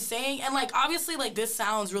know what I'm saying? And, like, obviously, like, this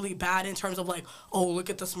sounds really bad in terms of, like, oh, look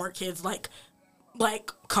at the smart kids, like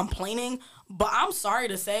complaining. But I'm sorry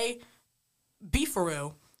to say, be for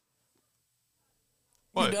real.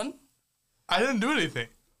 What? You done? I didn't do anything.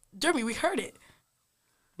 Jeremy, we heard it.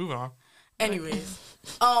 Move on. Anyways,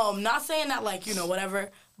 not saying that, like, you know, whatever,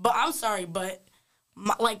 but I'm sorry, but,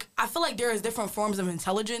 I feel like there is different forms of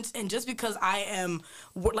intelligence, and just because I am,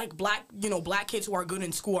 like, black kids who are good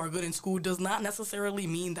in school does not necessarily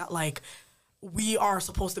mean that, like, we are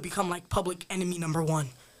supposed to become, like, public enemy number one.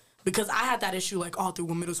 Because I had that issue, like, all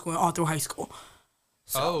through middle school and all through high school.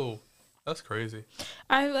 So. Oh, that's crazy.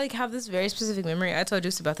 I, like, have this very specific memory. I told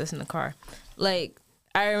Juice about this in the car. Like,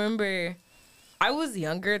 I remember I was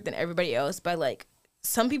younger than everybody else by, like,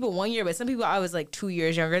 some people 1 year, but some people I was, like, 2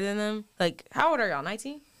 years younger than them. Like, how old are y'all,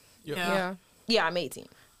 19? Yep. Yeah. Yeah, I'm 18.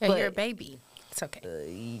 Yeah, But, you're a baby. It's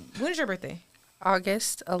okay. when's your birthday?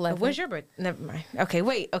 August 11th. When's your birthday? Never mind. Okay,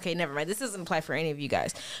 wait. Okay, never mind. This doesn't apply for any of you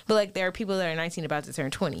guys. But, like, there are people that are 19 about to turn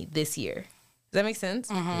 20 this year. Does that make sense?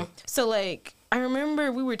 Mm-hmm. So, like, I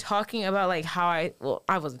remember we were talking about, like, how I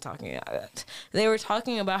wasn't talking about that. They were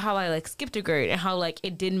talking about how I, like, skipped a grade and how, like,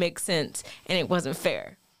 it didn't make sense and it wasn't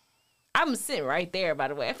fair. I'm sitting right there, by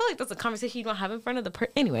the way. I feel like that's a conversation you don't have in front of the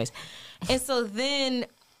anyways. And so then,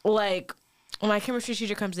 like, my chemistry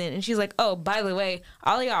teacher comes in and she's like, oh, by the way,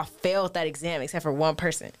 all of y'all failed that exam except for one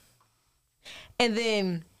person. And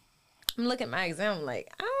then I'm looking at my exam, I'm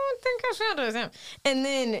like, I don't think I failed the exam. And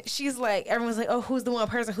then she's like, everyone's like, oh, who's the one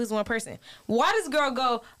person? Who's the one person? Why does girl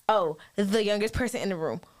go, oh, the youngest person in the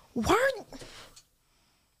room? Why?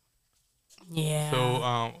 Yeah.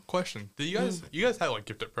 So, question: do you guys have, like,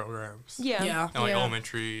 gifted programs? Yeah. Yeah. And, like,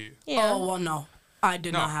 elementary. Yeah. Oh, well, no. I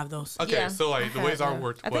did not have those. Okay, Yeah, so, like, the ways our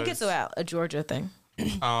worked I think it's a Georgia thing. that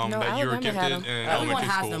you were Alabama gifted had in 'em. Everyone elementary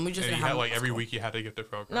has school. them, we just and didn't you have had, them like, in every school. week you had to gift a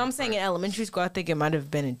program. No, I'm saying in elementary school, I think it might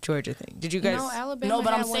have been a Georgia thing. Did you guys? No, Alabama. No,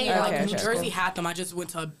 but I'm had one saying, in like, Okay, New okay, Jersey cool. had them. I just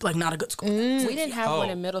went to, like, not a good school. We didn't have one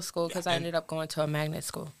Oh. in middle school because I ended up going to a magnet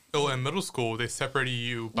school. So in middle school, they separated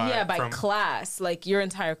you by by from, class. Like, your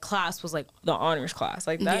entire class was, like, the honors class.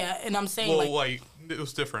 Like that. Yeah, and I'm saying, well, like, like, it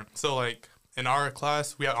was different. So, like, in our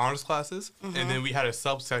class, we had honors classes, and then we had a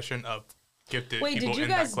subsection of gifted Wait, people did you in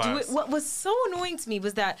guys that class. do it? What was so annoying to me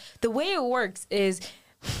was that the way it works is,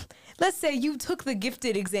 let's say you took the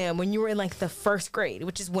gifted exam when you were in like the first grade,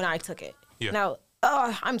 which is when I took it. Yeah. Now,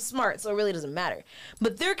 I'm smart, so it really doesn't matter.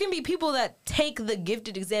 But there can be people that take the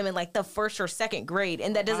gifted exam in like the first or second grade,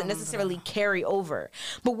 and that doesn't necessarily carry over.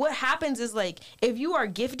 But what happens is like, if you are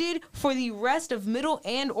gifted for the rest of middle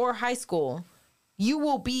and or high school, you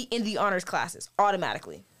will be in the honors classes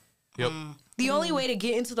automatically. Yep. The only way to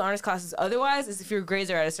get into the honors classes otherwise is if your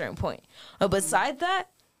grades are at a certain point. But besides that,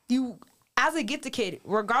 you, as a gifted kid,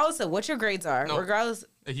 regardless of what your grades are, regardless...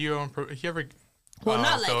 If you ever... Well,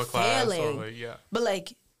 not like failing, like, but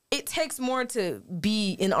like it takes more to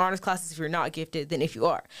be in honors classes if you're not gifted than if you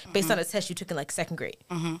are, based on a test you took in like second grade.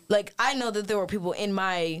 Like I know that there were people in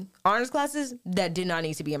my honors classes that did not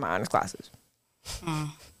need to be in my honors classes.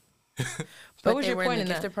 But was your point in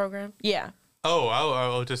the gifted program? Yeah. Oh, I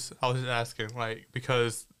was just asking, like,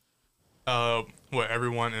 because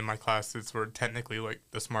everyone in my classes were technically like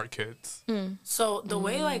the smart kids. So the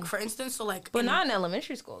way, like, for instance, so like, but not in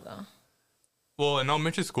elementary school though. Well, in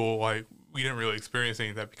elementary school, like, we didn't really experience any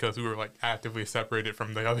of that because we were, like, actively separated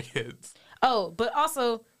from the other kids. Oh, but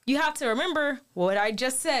also, you have to remember what I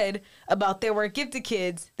just said about there were gifted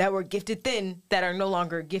kids that were gifted then that are no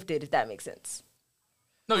longer gifted, if that makes sense.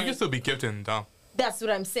 No, you can still be gifted and dumb. That's what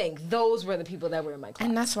I'm saying. Those were the people that were in my class.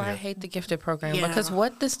 And that's why I hate the gifted program. Yeah. Because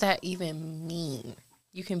what does that even mean?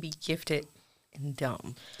 You can be gifted and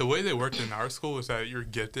dumb. The way they worked in our school is that you're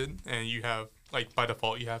gifted and you have, like, by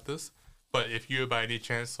default, you have this. But if you, by any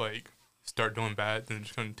chance, like, start doing bad, then they're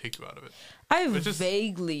just going to take you out of it. I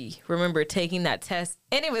vaguely remember taking that test,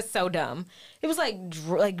 and it was so dumb. It was like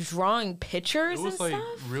drawing pictures and stuff.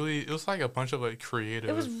 It was like a bunch of, like, creative.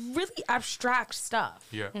 It was really abstract stuff.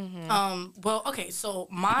 Yeah. well, okay, so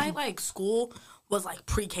my, like, school was, like,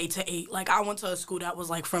 pre-K to 8. Like, I went to a school that was,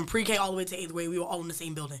 like, from pre-K all the way to 8th grade. We were all in the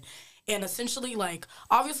same building. And essentially, like,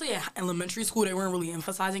 obviously at elementary school, they weren't really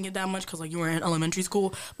emphasizing it that much because, like, you were in elementary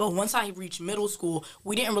school. But once I reached middle school,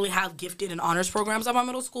 we didn't really have gifted and honors programs at my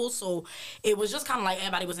middle school. So it was just kind of like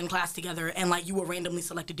everybody was in class together and, like, you were randomly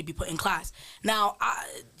selected to be put in class. Now,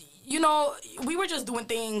 we were just doing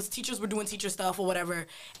things. Teachers were doing teacher stuff or whatever.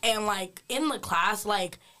 And, like, in the class,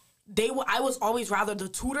 like, I was always rather the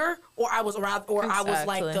tutor or I was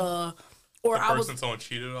like the... Or the person someone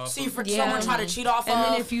cheated off. Someone try to cheat off and of.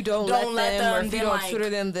 then if you don't let them, or if you don't tutor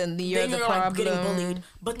them, then you're the problem. Like getting bullied.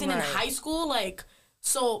 But then in high school, like,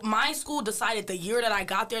 so my school decided the year that I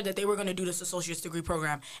got there that they were going to do this associate's degree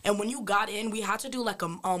program. And when you got in, we had to do like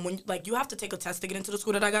you have to take a test to get into the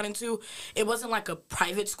school that I got into. It wasn't like a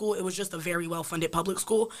private school. It was just a very well-funded public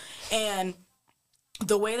school. And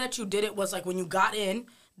the way that you did it was like when you got in,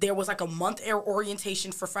 there was like a month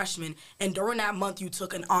orientation for freshmen, and during that month you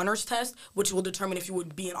took an honors test, which will determine if you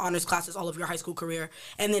would be in honors classes all of your high school career.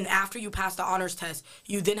 And then after you passed the honors test,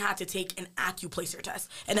 you then had to take an AccuPlacer test.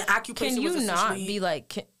 And an AccuPlacer was essentially... Can you not be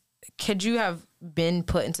like... Could you have been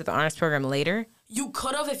put into the honors program later? You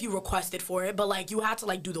could have if you requested for it, but, like, you had to,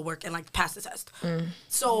 like, do the work and, like, pass the test.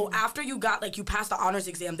 So after you got, like, you passed the honors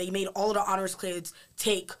exam, they made all of the honors kids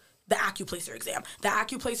take... the AccuPlacer exam. The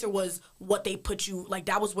AccuPlacer was what they put you, like,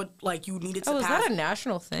 that was what, like, you needed to pass. Oh, is that a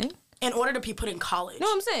national thing? In order to be put in college. No,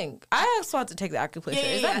 I'm saying, I also had to take the AccuPlacer.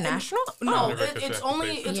 Is that national? No, it's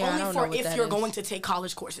only for if you're going to take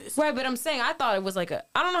college courses. Right, but I'm saying, I thought it was like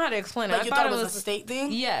I don't know how to explain it. Like, you thought it was a state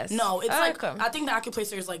thing? Yes. No, it's like, I think the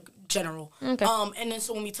AccuPlacer is, like, general. Okay. And then,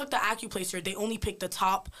 so when we took the AccuPlacer, they only picked the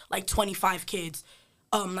top, like, 25 kids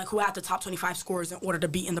like who had the top 25 scores in order to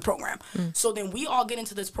be in the program. So then we all get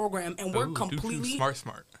into this program and we're completely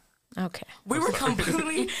smart. Okay. We were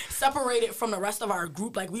completely separated from the rest of our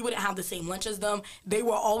group. Like, we wouldn't have the same lunch as them. They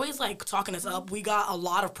were always, like, talking us up. We got a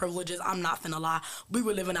lot of privileges. I'm not finna lie. We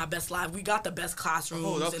were living our best life. We got the best classrooms.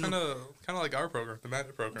 Oh, that's kind of like our program, the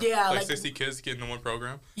Magic program. Yeah. Like 60 kids get into one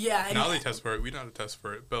program. Yeah. Now they test for it. We don't have to test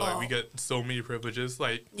for it. But, like, we get so many privileges.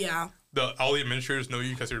 Like, yeah. All the administrators know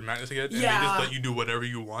you because you're Madness again, and they just let you do whatever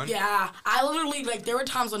you want. Yeah, I literally, like, there were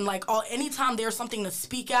times when, like, anytime there's something to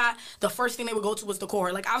speak at, the first thing they would go to was the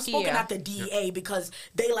cohort. Like, I've spoken at the DEA because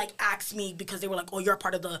they, like, asked me because they were like, oh, you're a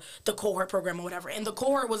part of the cohort program or whatever. And the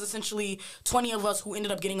cohort was essentially 20 of us who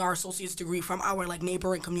ended up getting our associate's degree from our, like,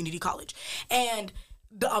 neighboring community college. And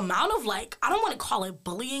the amount of, like, I don't want to call it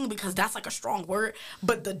bullying because that's, like, a strong word,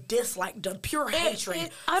 but the dislike, the pure hatred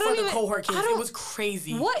for the cohort kids, it was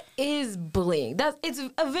crazy. What is bullying? It's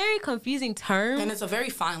a very confusing term. And it's a very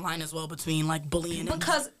fine line as well between, like, bullying and...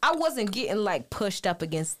 Because I wasn't getting, like, pushed up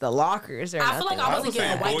against the lockers or nothing. I feel like I wasn't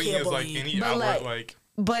getting a white kid bullied. Bullying is, like, any outward, like...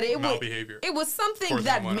 But it was something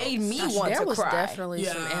that made me want to cry. There was definitely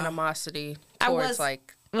some animosity towards,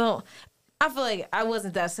 like... Well, I feel like I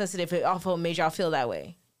wasn't that sensitive. It also made y'all feel that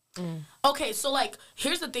way. Okay, so like,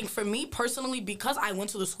 here's the thing. For me personally, because I went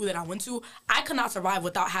to the school that I went to, I could not survive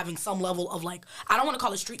without having some level of like, I don't want to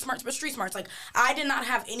call it street smarts, but street smarts. Like, I did not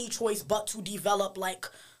have any choice but to develop like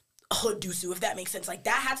hood dusu, if that makes sense. Like,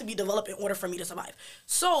 that had to be developed in order for me to survive.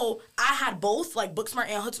 So I had both, like, book smart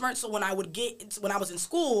and hood smart. So when I was in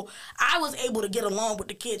school, I was able to get along with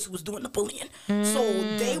the kids who was doing the bullying. So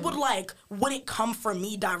they wouldn't come for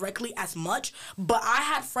me directly as much. But I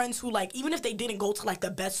had friends who, like, even if they didn't go to like the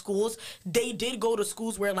best schools, they did go to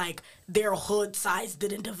schools where like their hood size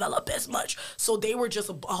didn't develop as much. So they were just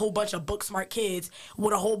a whole bunch of book smart kids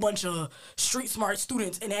with a whole bunch of street smart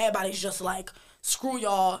students, and everybody's just like, screw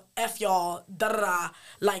y'all, F y'all, da-da-da.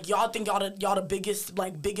 Like, y'all think y'all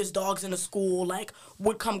the biggest dogs in the school, like,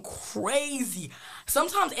 would come crazy.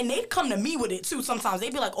 Sometimes, and they'd come to me with it, too. Sometimes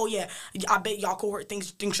they'd be like, oh, yeah, I bet y'all cohort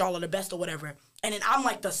thinks y'all are the best or whatever. And then I'm,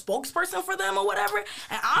 like, the spokesperson for them or whatever.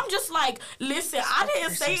 And I'm just like, listen, I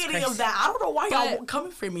didn't say any of that. I don't know why y'all were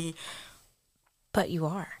coming for me. But you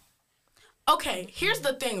are. Okay, here's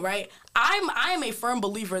the thing, right? I am a firm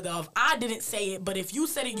believer though, I didn't say it, but if you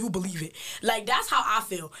said it, you believe it. Like, that's how I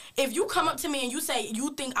feel. If you come up to me and you say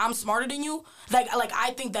you think I'm smarter than you, like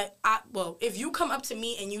I think that if you come up to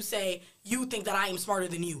me and you say you think that I am smarter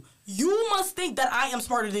than you, you must think that I am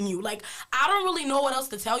smarter than you. Like, I don't really know what else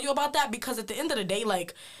to tell you about that, because at the end of the day,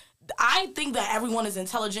 like, I think that everyone is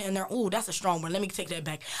intelligent in their... Ooh, that's a strong one. Let me take that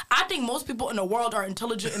back. I think most people in the world are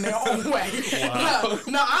intelligent in their own way. Wow.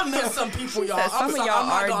 No, I met some people, y'all. Some of y'all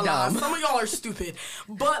are dumb. Some of y'all are stupid.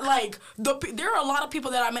 But, like, there are a lot of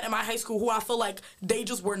people that I met in my high school who I feel like they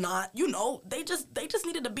just were not, you know, they just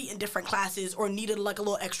needed to be in different classes, or needed, like, a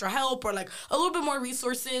little extra help, or, like, a little bit more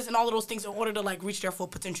resources and all of those things in order to, like, reach their full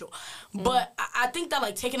potential. But I think that,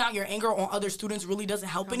 like, taking out your anger on other students really doesn't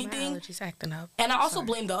help anything. My allergies acting up. And I also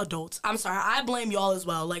blame the adults. I'm sorry, I blame y'all as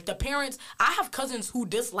well. Like, the parents, I have cousins who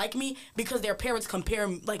dislike me because their parents compare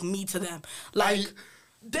like me to them. Like,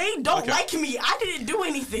 they don't like me. I didn't do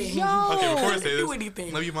anything. Okay, before I say do this,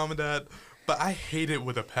 anything. love you, mom and dad, but I hate it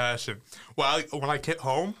with a passion. When I get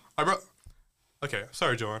home, okay,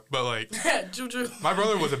 sorry, Joanne, but like, Juju. my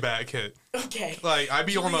brother was a bad kid. Okay. Like, I'd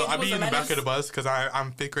be in the back menace? of the bus because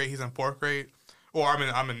I'm 5th grade, he's in 4th grade, or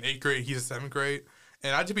I'm in 8th grade, he's in 7th grade,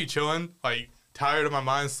 and I'd just be chilling, like, tired of my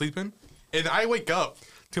mind, sleeping. And I wake up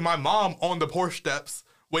to my mom on the porch steps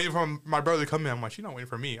waiting for my brother to come in. I'm like, she's not waiting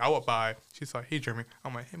for me. I walk by. She's like, hey, Jeremy.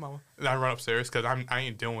 I'm like, hey, mama. And I run upstairs because I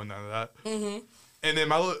ain't doing none of that. Mm-hmm. And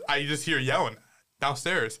then I just hear yelling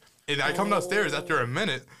downstairs. And I come downstairs after a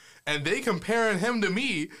minute, and they comparing him to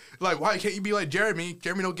me. Like, why can't you be like Jeremy?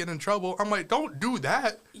 Jeremy don't get in trouble. I'm like, don't do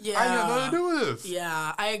that. Yeah. I ain't got nothing to do with this.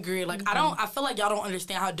 Yeah, I agree. Like, I feel like y'all don't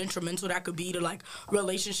understand how detrimental that could be to, like,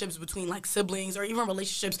 relationships between, like, siblings, or even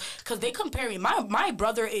relationships, because they compare me. My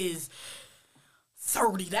brother is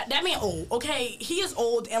 30. That man old, okay? He is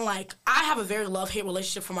old, and, like, I have a very love-hate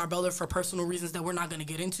relationship for my brother for personal reasons that we're not going to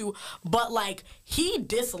get into, but, like, he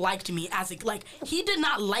disliked me he did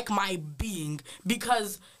not like my being,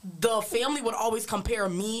 because the family would always compare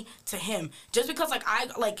me to him, just because, like,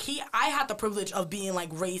 I had the privilege of being, like,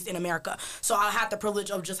 raised in America, so I had the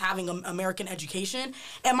privilege of just having an American education,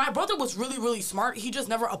 and my brother was really, really smart. He just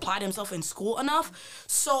never applied himself in school enough,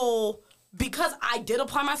 so... Because I did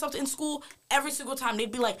apply myself in school, every single time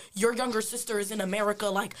they'd be like, your younger sister is in America,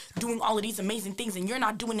 like, doing all of these amazing things, and you're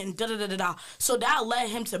not doing it, and da-da-da-da-da. So that led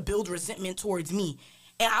him to build resentment towards me.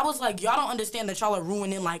 And I was like, y'all don't understand that y'all are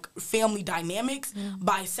ruining, like, family dynamics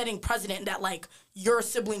by setting precedent that, like, your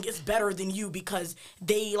sibling is better than you because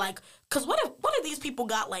they, like... Because what if these people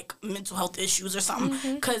got, like, mental health issues or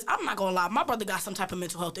something? Because I'm not going to lie, my brother got some type of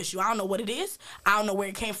mental health issue. I don't know what it is. I don't know where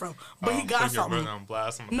it came from. But he got something.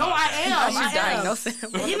 No, I am.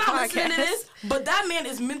 He's not listening to this. But that man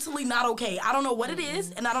is mentally not okay. I don't know what it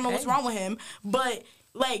is, and I don't know what's wrong with him. But,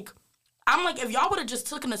 like... I'm like, if y'all would have just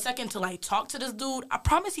taken a second to, like, talk to this dude, I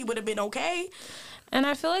promise he would have been okay. And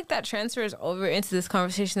I feel like that transfers over into this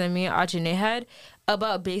conversation that me and Ajane had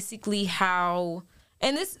about basically how,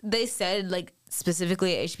 and this, they said, like,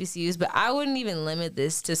 specifically at HBCUs, but I wouldn't even limit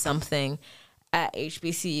this to something at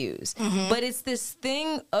HBCUs. Mm-hmm. But it's this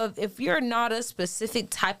thing of, if you're not a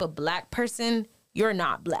specific type of black person, you're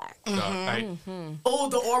not black. Oh,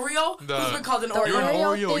 the Oreo? Who's been called an Oreo? You're an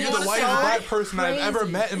Oreo. You're the whitest black person I've ever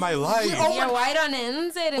met in my life. You're white on the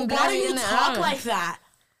inside and black on the outside. Why do you talk like that?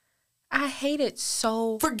 I hate it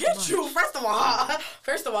so Forget much. you, first of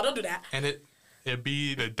all, don't do that. And it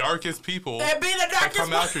be the darkest people that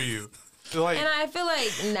come after you. Like, and I feel like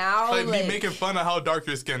now, like me making fun of how dark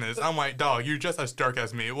your skin is. I'm like, dog, you're just as dark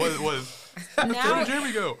as me. What was? Now,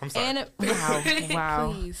 Jeremy go. I'm sorry.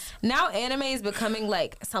 Wow. Now anime is becoming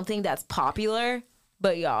like something that's popular,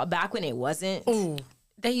 But y'all, back when it wasn't,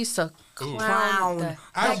 They used to Clown. clown the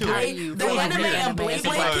Actually, out of you. The it was anime weird. and Blade As a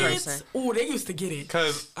black Blade kids, person. ooh, they used to get it.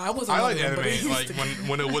 Because I wasn't I like one of them, but they anime used like to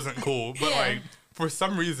when it wasn't cool, but Yeah. like for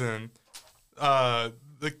some reason,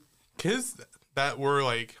 the kids that were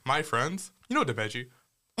like my friends, you know, Demeji.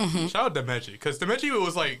 Shout out Demeji, because Demeji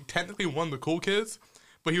was like technically one of the cool kids,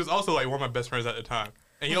 but he was also like one of my best friends at the time,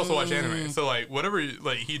 and he also watched anime. So like whatever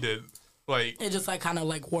like he did, like It just like kind of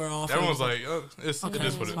like wore off. everyone's like, oh, it is what it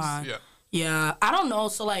it's is. fine. Yeah, Yeah, I don't know.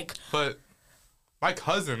 So like, but my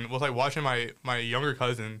cousin was like watching my younger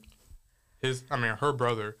cousin, her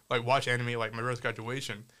brother like watch anime like my brother's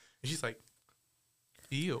graduation, and she's like,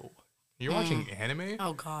 ew, you're watching anime?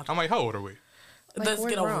 oh god, I'm like, how old are we? let's we're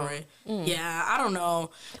get over wrong. it. Yeah, I don't know.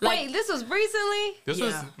 Like, wait, this was recently This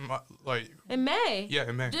Yeah. was like, in May. yeah,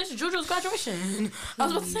 in May. this is Juju's graduation. I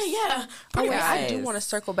was about to say, yeah. Oh, Pretty wait, much. I do Guys. want to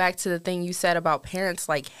circle back to the thing you said about parents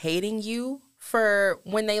like hating you for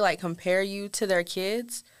when they like compare you to their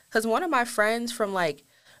kids. Because one of my friends from like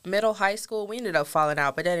middle high school, we ended up falling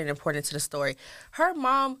out, but that ain't important to the story. Her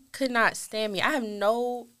mom could not stand me. I have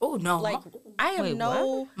no Oh no, like I have Wait,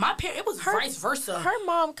 no. my parent. It was vice versa. Her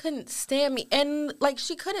mom couldn't stand me, and like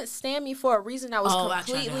she couldn't stand me for a reason that was Oh,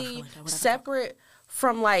 actually, I know, I feel completely like that. Whatever. separate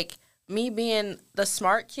from like me being the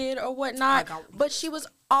smart kid or whatnot. But she was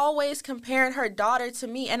always comparing her daughter to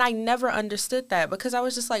me, and I never understood that because I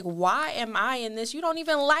was just like, why am I in this? You don't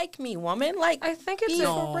even like me, woman. Like I think it's be a,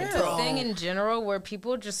 for it's real. a thing in general where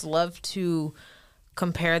people just love to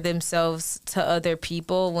compare themselves to other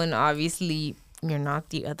people when obviously you're not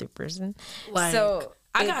the other person. Like, So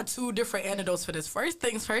I got two different anecdotes for this. First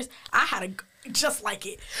things first, I had a just like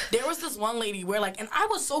it. There was this one lady where like, and I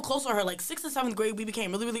was so close to her, like 6th and 7th grade, we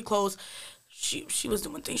became really, really close. She was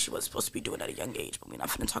doing things she was supposed to be doing at a young age, but we're not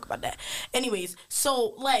finna talk about that. Anyways,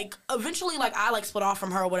 so like eventually like I like split off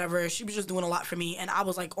from her or whatever. She was just doing a lot for me, and I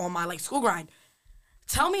was like on my like school grind.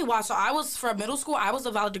 Tell me why. So I was for middle school, I was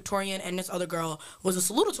a valedictorian, and this other girl was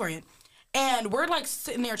a salutatorian, and we're like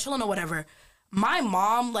sitting there chilling or whatever. My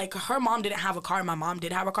mom, like her mom didn't have a car, my mom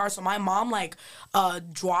did have a car, so my mom like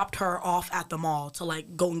dropped her off at the mall to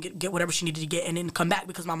like go and get whatever she needed to get and then come back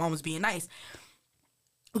because my mom was being nice.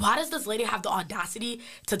 Why does this lady have the audacity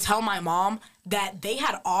to tell my mom that they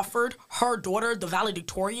had offered her daughter the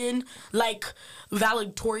valedictorian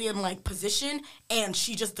position and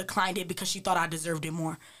she just declined it because she thought I deserved it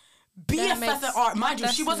more? BFF at art, mind you,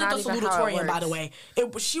 she that's wasn't the not even how it salutatorian, by the works.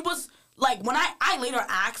 way. She was like when I later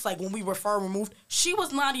asked like when we were far removed, she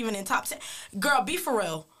was not even in top 10. Girl, be for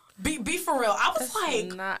real. Be for real. I was That's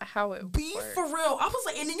like, not how it be works. for real. I was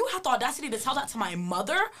like, and then you have the audacity to tell that to my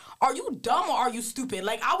mother? Are you dumb or are you stupid?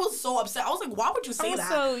 Like, I was so upset. I was like, why would you say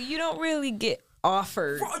that? also, you don't really get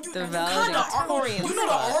offered Bro, the kinda valedictorian. you know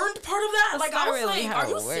the earned part of that? Like, not I was really like, how are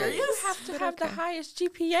you it works. serious? You have to have the highest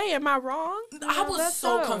GPA. Am I wrong? I was that's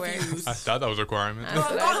so how it works. confused. I thought that was a requirement.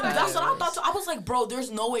 That's what I thought. I was like, bro,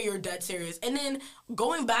 there's no way you're dead serious. And then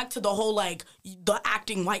going back to the whole like the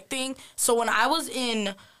acting white thing. So when I was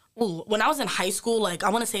in high school, like I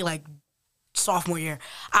want to say like sophomore year,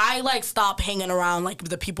 I like stopped hanging around like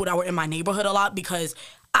the people that were in my neighborhood a lot because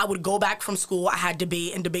I would go back from school. I had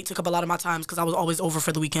debate, and debate took up a lot of my times because I was always over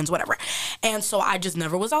for the weekends, whatever. And so I just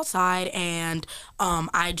never was outside, and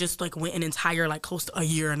I just like went an entire like close to a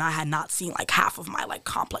year, and I had not seen like half of my like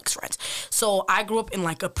complex friends. So I grew up in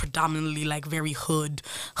like a predominantly like very hood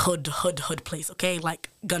place, okay, like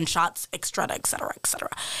gunshots, et cetera, et cetera, et cetera.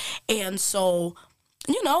 And so,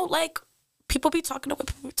 you know, like. People be talking.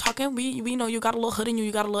 We know you got a little hood in you.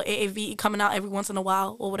 You got a little AAV coming out every once in a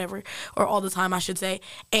while or whatever, or all the time, I should say.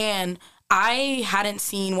 And I hadn't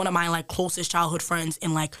seen one of my like closest childhood friends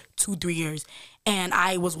in like 2-3 years. And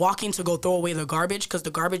I was walking to go throw away the garbage because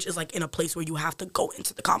the garbage is like in a place where you have to go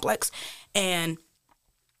into the complex. And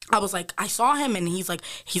I was like, I saw him and he's like,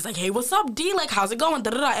 hey, what's up, D? Like, how's it going?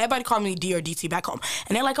 Da-da-da. Everybody called me D or DT back home.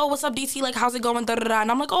 And they're like, oh, what's up, DT? Like, how's it going? Da-da-da.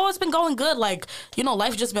 And I'm like, oh, it's been going good. Like, you know,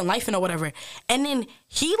 life's just been lifing or whatever. And then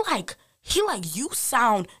he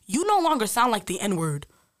you no longer sound like the N-word.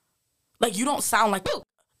 Like, you don't sound like,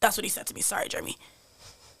 that's what he said to me. Sorry, Jeremy.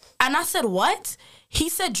 And I said, what? He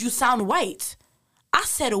said, you sound white. I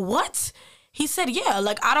said, what? He said, yeah,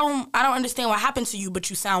 like, I don't understand what happened to you, but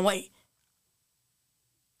you sound white.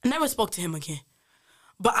 I never spoke to him again.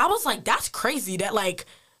 But I was like, that's crazy that like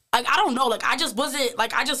I don't know, like I just wasn't,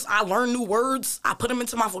 like I learned new words, I put them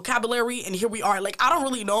into my vocabulary, and here we are. Like I don't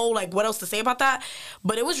really know like what else to say about that,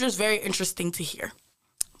 but it was just very interesting to hear.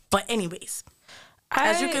 But anyways,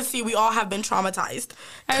 as you can see, we all have been traumatized.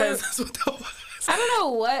 Because that's what that was. I don't know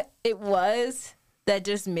what it was that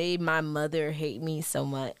just made my mother hate me so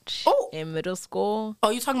much in middle school. Oh,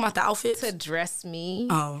 you talking about the outfits? To dress me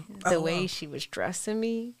the way she was dressing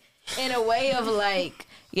me. In a way of like,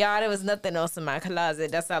 y'all, there was nothing else in my closet.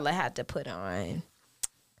 That's all I had to put on.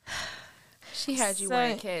 She had you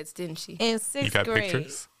wearing kids, didn't she? In sixth grade.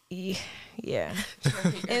 Pictures? Yeah.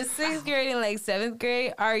 In sixth grade and like seventh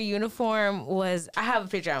grade, our uniform was, I have a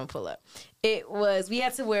picture I'm gonna pull up. It was, we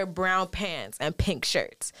had to wear brown pants and pink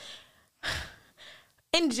shirts.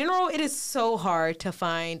 In general, it is so hard to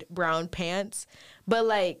find brown pants. But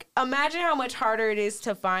like, imagine how much harder it is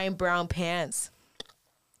to find brown pants.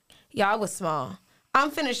 Y'all was small.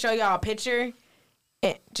 I'm finna show y'all a picture.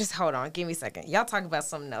 And just hold on, give me a second. Y'all talk about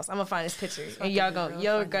something else. I'm gonna find this picture, and y'all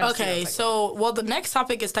gonna. Okay, so the next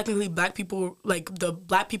topic is technically black people, like the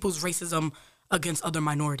black people's racism against other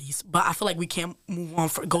minorities. But I feel like we can't move on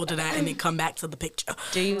go to that and then come back to the picture.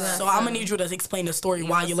 So I'm gonna need you to explain the story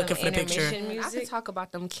while you're looking for the picture. I could talk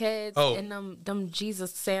about them kids and them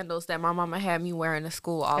Jesus sandals that my mama had me wearing to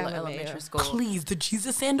school, all the elementary school. Please, the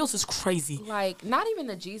Jesus sandals is crazy. Like, not even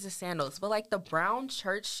the Jesus sandals, but like the brown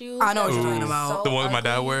church shoes. I know what you're talking about. The ones my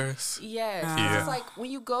dad wears? Yes. It's like when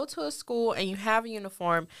you go to a school and you have a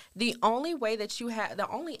uniform, the only way that you have, the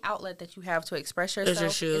only outlet that you have to express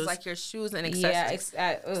yourself is like your shoes and accessories.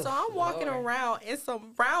 So I'm walking around in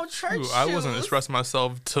some brown church shoes. I wasn't expressing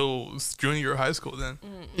myself till junior year of high school then.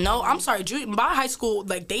 No, I'm sorry. My high school,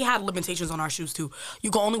 like, they had limitations on our shoes, too.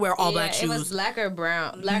 You can only wear all black shoes. It was black or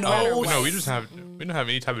brown. Black no, we didn't have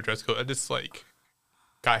any type of dress code. I just, like,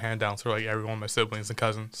 got hand down to, like, everyone, my siblings and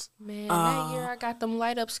cousins. Man, that year I got them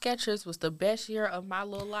light up Skechers was the best year of my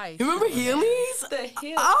little life. You remember Heelys? The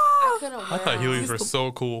Heelys. I thought Heelys were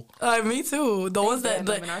so cool. Me too. The ones that, and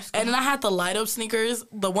then I had the light up sneakers,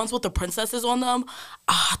 the ones with the princesses on them.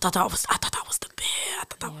 I thought that was the best.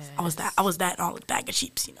 I was that and all the bag of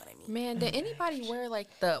sheeps. You know what I mean? Man, did anybody wear like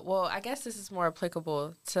well, I guess this is more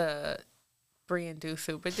applicable to Bree and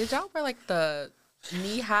Dusu, but did y'all wear like the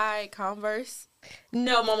knee high Converse?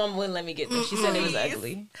 No, my mom wouldn't let me get them. She said it was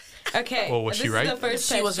ugly. Okay. Well, was she right?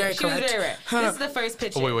 She was very correct. She was very right. This is the first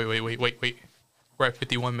picture. Oh, wait. We're at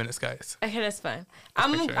 51 minutes, guys. Okay, that's fine.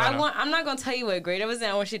 I'm not gonna tell you what grade I was in.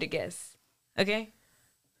 I want you to guess. Okay.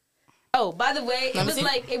 Oh, by the way,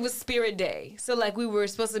 it was Spirit Day, so like we were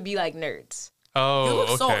supposed to be like nerds.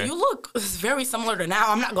 Oh, okay. You look very similar to now.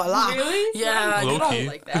 I'm not gonna lie. Really? Yeah. Low key.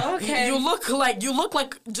 Like that. Okay. You look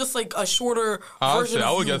like just like a shorter version of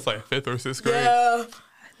I would you. guess like 5th or 6th grade. Yeah.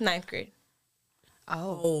 9th grade.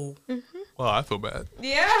 Oh. Well, I feel bad.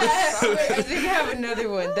 Yeah. I think I have another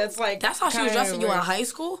one. That's how she was dressing you in high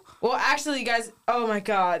school? Well, actually, guys. Oh my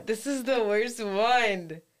God, this is the worst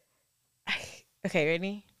one. Okay,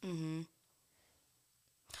 ready? Mm-hmm.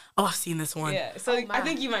 Oh, I've seen this one. Yeah. So I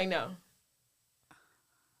think you might know.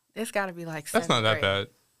 It's got to be like That's not that bad.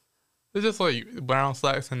 It's just like brown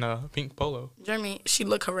slacks and a pink polo. Jeremy, she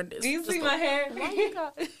look horrendous. Do you see my hair?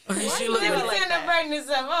 She look Let me like turn the brightness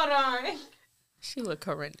up. Hold on. She look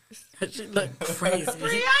horrendous. She look crazy.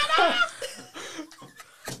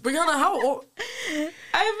 Brianna, how old?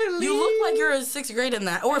 I believe you look like you're in 6th grade in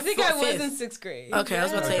that, or I think I was 5th. in 6th grade. Okay, I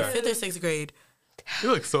was about to say 5th or 6th grade.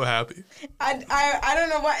 You look so happy. I don't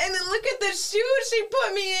know why. And then look at the shoes she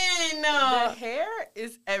put me in. The hair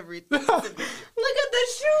is everything. Look at the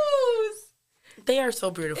shoes. They are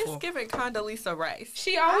so beautiful. It's giving Condoleezza Rice.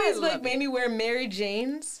 She always made me wear Mary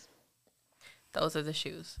Janes. Those are the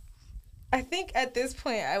shoes. I think at this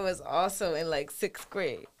point I was also in like 6th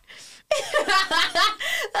grade.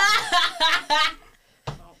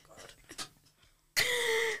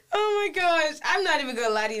 Oh my gosh. I'm not even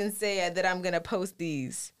gonna lie to you and say that I'm gonna post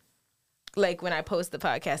these like when I post the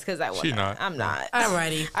podcast because I'm not.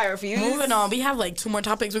 Alrighty. I refuse. Moving on. We have like 2 more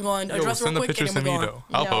topics we're going to address real quick. Send the pictures to me though.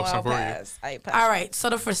 I'll post them for you. All right. So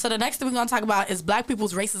the next thing we're going to talk about is black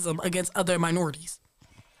people's racism against other minorities.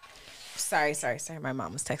 Sorry. My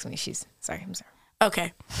mom was texting me. I'm sorry.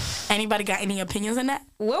 Okay. Anybody got any opinions on that?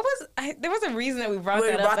 There was a reason that we brought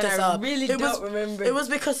that up, and I really don't remember. It was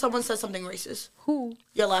because someone said something racist. Who?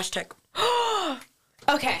 Your lash tech.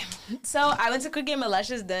 Okay. So I went to go get my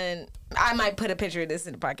lashes done. I might put a picture of this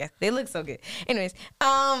in the podcast. They look so good. Anyways,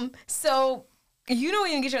 so you know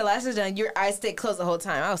when you get your lashes done, your eyes stay closed the whole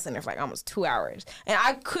time. I was sitting there for like almost 2 hours, and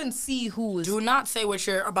I couldn't see who was. Do not say what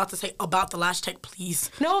you're about to say about the lash tech, please.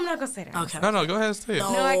 No, I'm not gonna say that. Okay. No, go ahead and say it.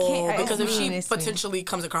 No, I can't. Because if she potentially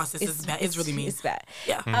comes across this, it's bad. It's really mean. It's bad.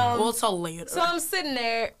 Yeah. We'll tell later. So I'm sitting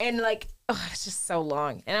there and like, it's just so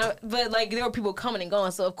long. But like there were people coming and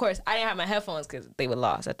going. So of course I didn't have my headphones because they were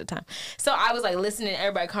lost at the time. So I was like listening to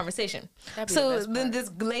everybody's conversation. So then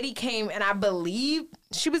this lady came and I believe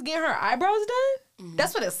she was getting her eyebrows done.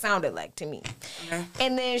 That's what it sounded like to me. Okay.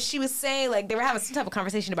 And then she was saying, like, they were having some type of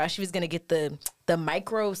conversation about she was going to get the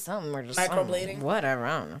micro something or just microblading. Whatever,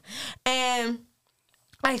 I don't know. And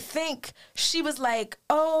I think she was like,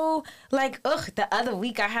 oh, like, the other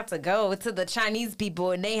week I had to go to the Chinese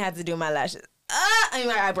people and they had to do my lashes.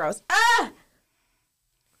 My eyebrows.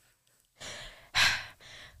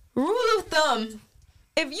 Rule of thumb,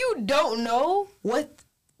 if you don't know what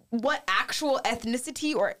actual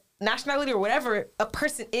ethnicity or nationality or whatever a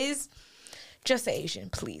person is, just say Asian,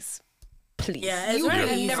 please. Please. Yeah, you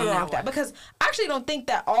can never wrong with that. Because I actually don't think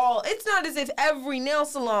that it's not as if every nail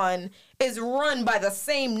salon is run by the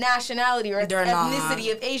same nationality or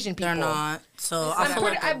ethnicity of Asian people. They're not. So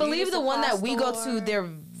I believe the one that we go to, they're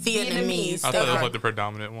Vietnamese. I thought it was like the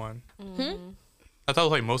predominant one. Mm-hmm. I thought it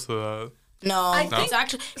was like most of the... No,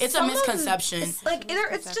 it's a misconception.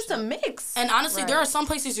 It's just a mix. And honestly, there are some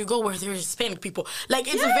places you go where there's Hispanic people.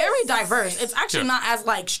 Like, it's very diverse. It's actually not as,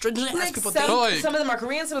 like, stringent as people think. Some of them are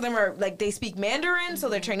Korean, some of them are, like, they speak Mandarin, so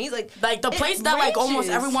they're Chinese. Like the place that, like, almost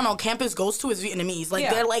everyone on campus goes to is Vietnamese. Like,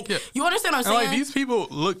 they're, like, you understand what I'm saying? And, like, these people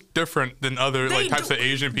look different than other, types of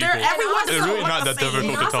Asian people. Everyone's really not that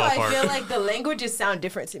difficult to tell apart. I feel like the languages sound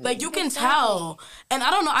different to me. Like, you can tell. And I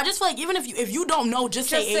don't know. I just feel like even if you don't know, just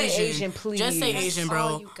say Asian. Please. Just say Asian,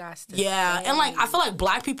 bro. You got to say. And like I feel like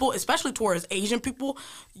black people, especially towards Asian people,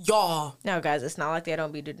 y'all. No, guys, it's not like they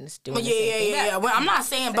don't be doing the same thing. Yeah. Well, I'm not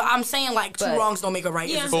saying, but I'm saying like two wrongs don't make a right.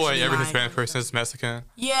 Yeah. But every Hispanic person is Mexican.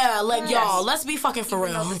 Yeah, like y'all, let's be fucking for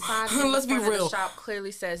real. Let's be real. The shop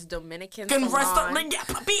clearly says Dominican. Be honest.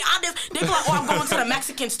 They be like, I'm going to the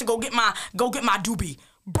Mexicans to go get my doobie.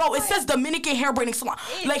 Bro, it says Dominican hair braiding salon.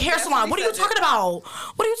 Like hair salon. What are you talking about?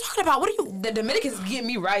 The Dominicans get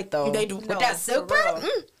me right though. They do. With that silk braid.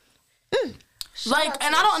 Like,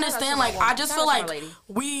 and I don't understand. Like, I just feel like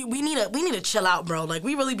we need to chill out, bro. Like,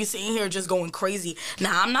 we really be sitting here just going crazy.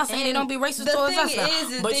 Now, I'm not saying they don't be racist towards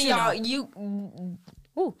us, but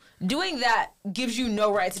doing that gives you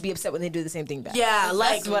no right to be upset when they do the same thing back. Yeah,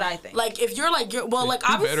 that's what I think. Like, if you're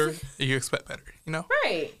better, you expect better, you know?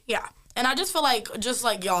 Right. Yeah. And I just feel like,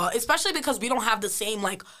 y'all, especially because we don't have the same,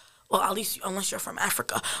 like, well, at least unless you're from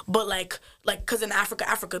Africa, but like, because in African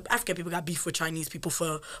people got beef with Chinese people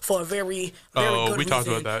for a very, very good reason. We talked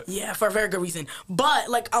about that. Yeah, for a very good reason. But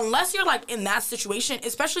like, unless you're like in that situation,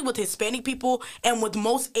 especially with Hispanic people and with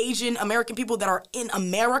most Asian American people that are in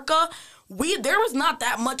America, there is not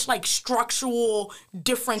that much like structural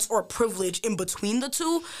difference or privilege in between the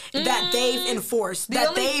two that they've enforced. The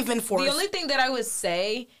only thing that I would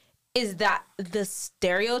say is that the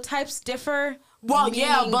stereotypes differ. Well,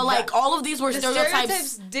 yeah, but like all of these were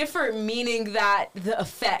stereotypes differ, meaning that the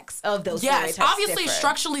effects of those stereotypes obviously differ.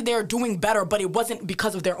 Structurally they're doing better, but it wasn't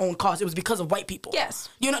because of their own cause. It was because of white people. Yes.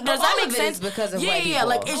 You know, does that make sense? Because of white people. Yeah,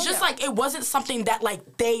 like it's just like it wasn't something that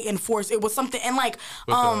like they enforced. It was something and like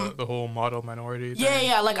the whole model minority thing.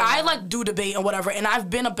 Yeah, like I like do debate and whatever, and I've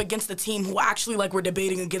been up against the team who actually like were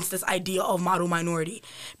debating against this idea of model minority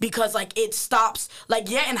because like it stops like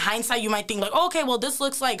in hindsight you might think like, oh, okay, well this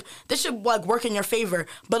looks like this should like work in your favor.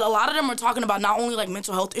 But a lot of them are talking about not only like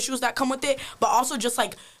mental health issues that come with it, but also just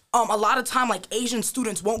like a lot of time like Asian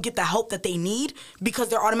students won't get the help that they need because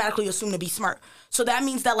they're automatically assumed to be smart. So that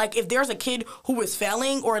means that like if there's a kid who is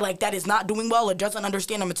failing or like that is not doing well or doesn't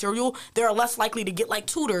understand the material, they're less likely to get like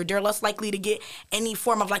tutored. They're less likely to get any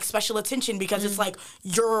form of like special attention because it's like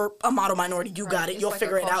you're a model minority. You got it. You'll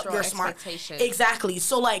figure it out. You're smart. Exactly.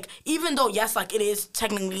 So like even though yes, like it is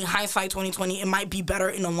technically hindsight 2020, it might be better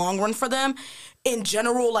in the long run for them. In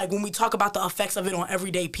general, like when we talk about the effects of it on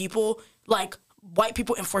everyday people, like white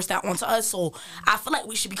people enforce that onto us, so I feel like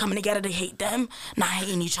we should be coming together to hate them, not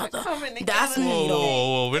hating each other. That's me though.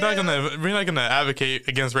 Whoa. We're not gonna advocate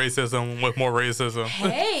against racism with more racism.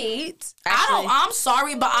 Hate. I'm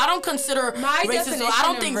sorry, but I don't consider racism. I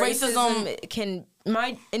don't think racism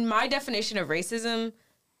in my definition of racism.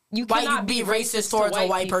 You why cannot you be racist towards a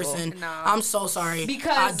white person? No. I'm so sorry.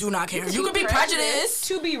 Because I do not care. You could be prejudiced.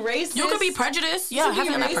 To be racist. You could be prejudiced. Yeah, to be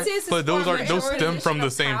racist. But those stem from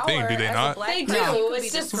the same thing, do they not? They do. No.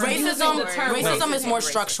 It's just racism is more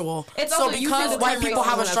structural. It's so because white people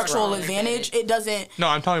have a structural advantage, it doesn't. No,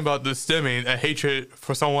 I'm talking about the stemming, a hatred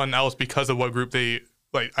for someone else because of what group they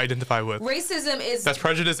like identify with. That's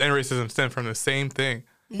prejudice and racism stem from the same thing.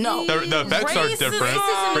 No. The effects are different.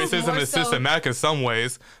 Racism is systematic in some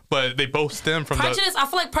ways, but they both stem from prejudice. I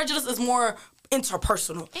feel like prejudice is more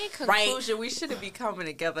interpersonal. In conclusion, we shouldn't be coming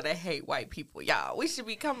together to hate white people, y'all. We should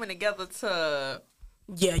be coming together to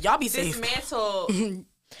y'all be safe. Dismantle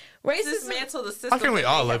Racism. Dismantle the system. Why can't we that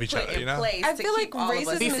all they love have each put other, in you know? place I to feel like keep all of us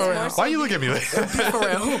racism Be is for more real. so- Why you look at me like that? For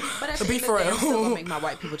real. But at the Be end of for the day, I'm still real. gonna make my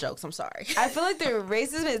white people jokes. I'm sorry. I feel like the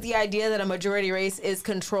racism is the idea that a majority race is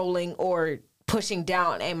controlling or pushing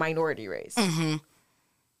down a minority race. Mm-hmm.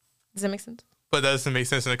 Does that make sense? But that doesn't make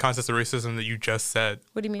sense in the context of racism that you just said.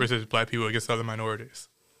 What do you mean? Versus black people against other minorities.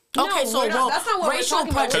 Okay, so we're not- well, that's not what we're racial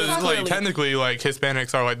talking about. prejudice. Because like clearly. technically, like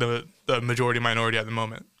Hispanics are like the majority minority at the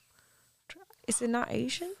moment. Is it not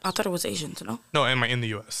Asian? I thought it was Asians, no? No, in the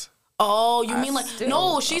U.S. Oh, you mean like still-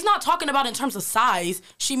 no? She's not talking about in terms of size.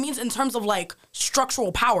 She means in terms of like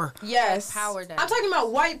structural power. Yes. Power down. I'm talking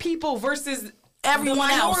about white people versus Everyone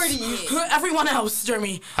the else, minorities. everyone else,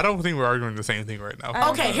 Jeremy. I don't think we're arguing the same thing right now.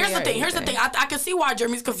 Okay, here's the Yeah, thing. Here's the either. thing. I can see why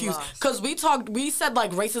Jeremy's confused because we said like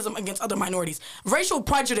racism against other minorities, racial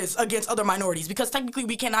prejudice against other minorities because technically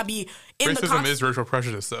we cannot be in the Racism is racial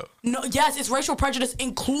prejudice, though. No, yes, it's racial prejudice,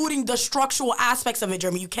 including the structural aspects of it,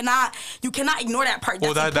 Jeremy. You cannot ignore that part.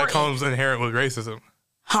 Well, That's that important. comes inherent with racism.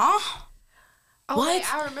 Huh? Oh, What?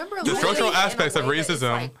 wait, I remember The structural looking in a aspects of way that it's,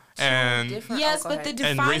 racism like, two and different- Yes, oh, but go the ahead.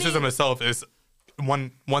 and defining racism itself is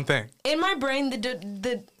one thing. in my brain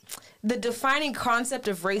the defining concept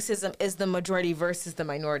of racism is the majority versus the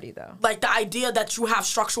minority, though. Like the idea that you have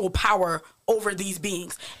structural power over these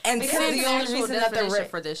beings, and Because since the the only actual reason that the definition ra-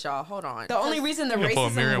 for this, y'all. Hold on. The only reason the You can pull a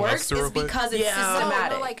racism Merriam-Webster works real is quick? because it's Yeah.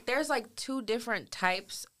 systematic. No, like there's like two different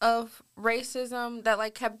types of racism that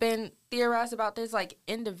like have been theorized about. There's like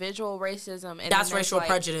individual racism, and that's then there's, racial like,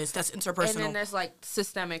 prejudice. That's and interpersonal. then there's like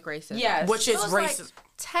systemic racism. Yes. Which is it's, like, racist.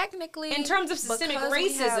 technically, In terms of systemic because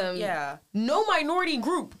we have- racism, yeah. no minority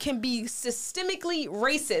group can be systemically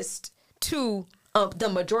racist to the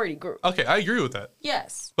majority group. Okay, I agree with that.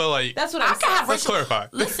 Yes. But like, That's what I I'm can saying. have let's racial. clarify.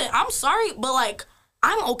 Listen, I'm sorry, but like.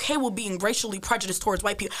 I'm okay with being racially prejudiced towards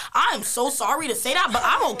white people. I am so sorry to say that, but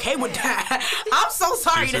I'm okay with that. I'm so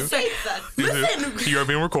sorry Me to too. say. Listen, You are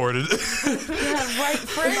being recorded. You have white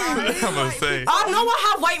friends. I'm gonna say. I know I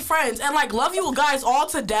have white friends and like love you guys all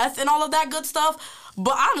to death and all of that good stuff.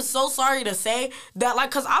 But I'm so sorry to say that,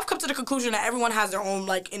 like, because I've come to the conclusion that everyone has their own,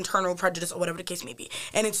 like, internal prejudice or whatever the case may be.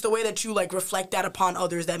 And it's the way that you, like, reflect that upon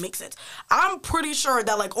others that makes sense. I'm pretty sure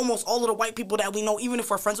that, like, almost all of the white people that we know, even if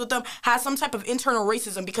we're friends with them, have some type of internal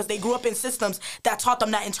racism because they grew up in systems that taught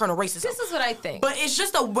them that internal racism. This is what I think. But it's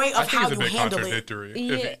just a way I of think how it's a you bit handle it. contradictory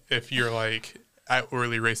Yeah. if you're like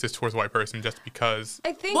outwardly racist towards a white person just because.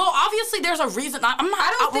 I think. Well, obviously, there's a reason. I'm not I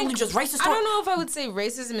don't outwardly think just racist. I don't know if I would say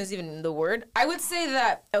racism is even the word. I would say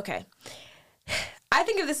that okay. I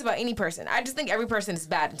think of this about any person. I just think every person is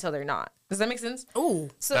bad until they're not. Does that make sense? Ooh,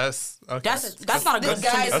 So That's okay. that's not a good this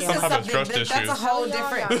guys, That's this some is type of something trust that's a issues. whole Yeah,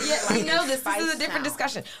 different. yeah. Yeah, we know this. This is a Spice different now.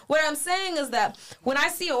 discussion. What I'm saying is that when I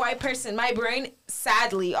see a white person, my brain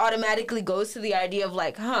sadly automatically goes to the idea of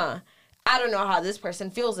like, I don't know how this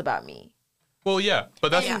person feels about me. Well, yeah,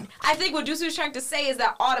 but that's And I think what Juicy was trying to say is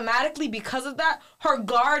that automatically because of that, her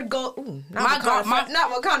guard go. Not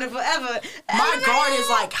Wakanda forever. My guard is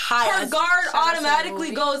like high. Her guard Shout out to the automatically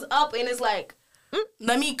movie. goes up and is like,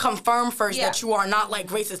 Let me confirm first Yeah. that you are not like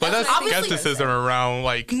racist. but that's obviously skepticism around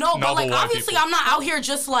like no, but novel like white obviously people. I'm not out here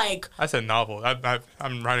just like I said novel.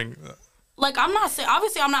 I'm writing. I'm not saying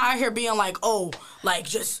obviously I'm not out here being like like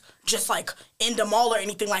just like in the mall or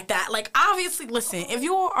anything like that. Like obviously, listen, if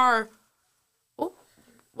you are,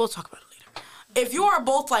 we'll talk about it later. If you are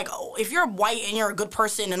both like, if you're white and you're a good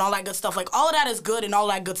person and all that good stuff, like all of that is good and all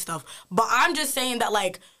that good stuff. But I'm just saying that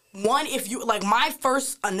like if you like my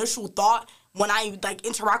first initial thought when I like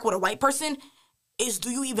interact with a white person is, do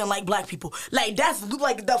you even like black people? Like that's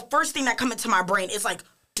like the first thing that come into my brain is like,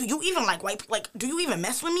 do you even like white people? Like, do you even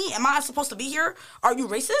mess with me? Am I supposed to be here? Are you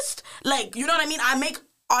racist? Like, you know what I mean? I make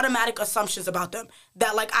automatic assumptions about them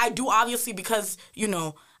that like I do obviously because, you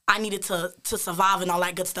know, I needed to survive and all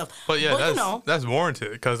that good stuff. But yeah, you know, that's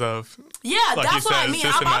warranted because of. yeah, like that's you what I said, mean.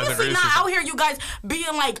 I'm systematic obviously not racism. out here, you guys, being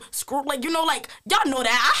like, screw, like, you know, like, y'all know that.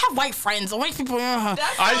 I have white friends. White people,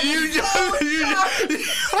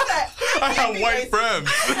 I have white friends.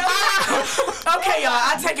 okay, y'all,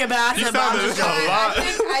 I take it back. You I said, but I'm sounded just a joking. lot.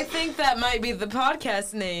 I think that might be the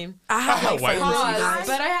podcast name. I have white white friends, you friends. guys.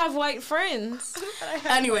 But I have white friends.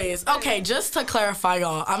 Anyways, okay, just to clarify,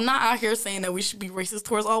 y'all, I'm not out here saying that we should be racist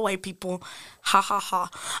towards all white people. Ha ha ha.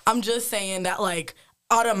 I'm just saying that, like,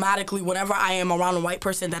 automatically, whenever I am around a white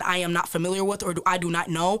person that I am not familiar with or I do not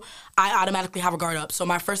know, I automatically have a guard up. So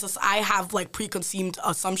I have, like, preconceived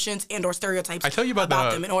assumptions and or stereotypes I tell you about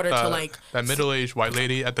them in order to, like... that middle-aged white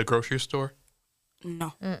lady at the grocery store.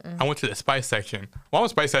 No. I went to the spice section. One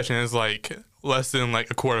spice section is like less than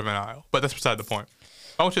like a quarter of an aisle, but that's beside the point.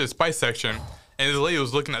 I went to the spice section, and the lady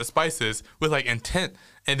was looking at the spices with like intent,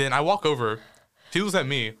 and then I walk over, She looks at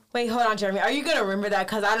me, Wait, hold on, Jeremy. Are you gonna remember that?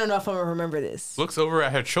 Because I don't know if I'm gonna remember this. looks over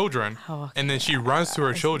at her children, and then she runs to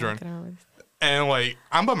her children. And like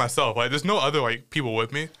I'm by myself. Like there's no other like people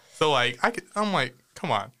with me. So like I'm like,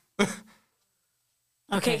 come on.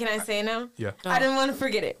 Okay, can I say it now? Yeah. I didn't want to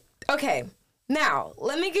forget it. Okay, now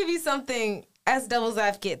let me give you something as devil's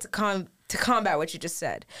advocate to combat what you just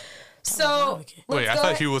said. So Wait, I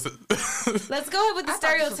thought she was. let's go ahead with the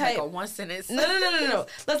stereotype. Like a one sentence. No.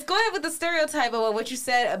 Let's go ahead with the stereotype about what you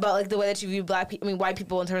said about like the way that you view white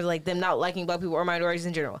people in terms of like them not liking black people or minorities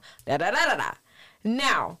in general.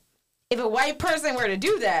 Now, if a white person were to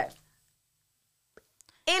do that,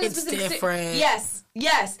 in It's different. Yes.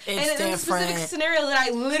 And in a specific scenario that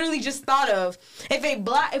I literally just thought of, if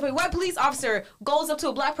a white police officer goes up to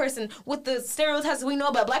a black person with the stereotypes that we know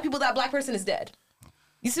about black people, that black person is dead.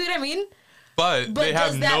 You see what I mean? But they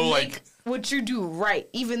have does that no make like. what you do right,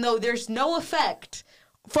 even though there's no effect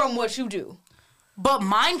from what you do? But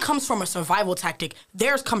mine comes from a survival tactic.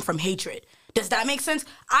 Theirs come from hatred. Does that make sense?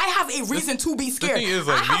 I have a reason to be The scared. thing is,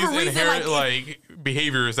 I like have a these reason, inherent like, like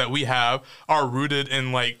behaviors that we have are rooted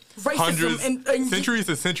in like Racism hundreds, and centuries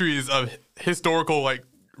and centuries of historical like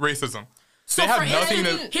racism. So They have for nothing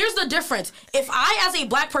instance, to. here's the difference. If I, as a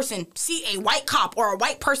black person, see a white cop or a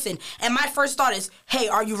white person, and my first thought is, "Hey,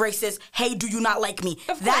 are you racist? Hey, do you not like me?"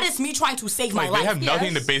 That is me trying to save my Like life. they have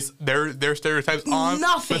nothing to base their stereotypes on.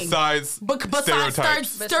 Nothing besides stereotypes.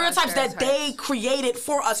 stereotypes that they created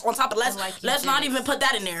for us. On top of let's not even put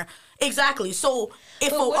that in there. Exactly. So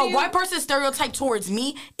if a white person's stereotype towards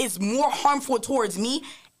me is more harmful towards me,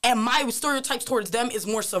 and my stereotypes towards them is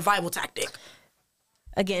more survival tactic.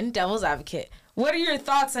 Again, devil's advocate. What are your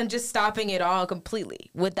thoughts on just stopping it all completely?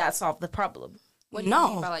 Would that solve the problem? What do you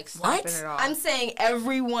mean by like stopping it all? I'm saying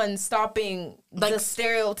everyone stopping Like- the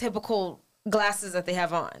stereotypical glasses that they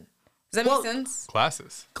have on. Does that make sense?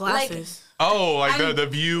 Glasses. Glasses. Oh, like I'm- the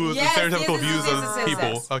views, Yes, the stereotypical yes, views yes, of yes, people.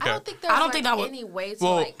 yes. Okay. I don't think there's any way to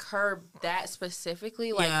like curb that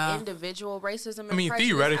specifically, like individual racism and I mean, prejudice.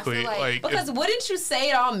 theoretically, feel like Because wouldn't you say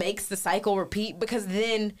it all makes the cycle repeat? Because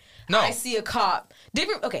then I see a cop.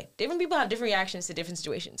 Different people have different reactions to different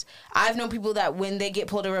situations. I've known people that when they get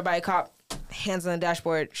pulled over by a cop, hands on the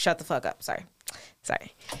dashboard, shut the fuck up. Sorry.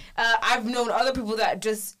 I've known other people that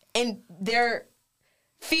just in their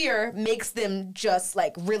fear makes them just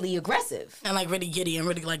like really aggressive And like really giddy and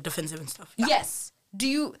really like defensive and stuff. Yeah. Yes.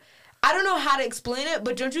 I don't know how to explain it,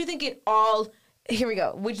 but don't you think it all, here we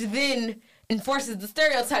go, which then enforces the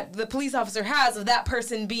stereotype the police officer has of that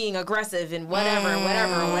person being aggressive and whatever.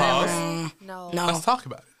 No. Let's talk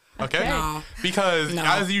about it. Okay? No. Because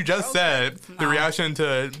as you just said, the reaction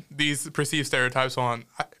to these perceived stereotypes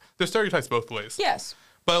there's stereotypes both ways. Yes.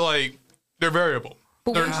 But like they're variable.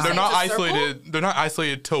 They're not isolated. They're not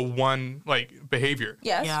isolated to one like behavior.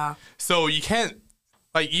 Yes. Yeah. So you can't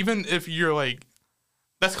like even if you're like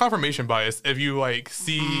that's confirmation bias. If you like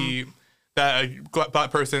see that a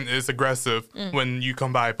black person is aggressive when you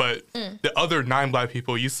come by, but the other 9 black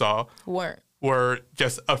people you saw were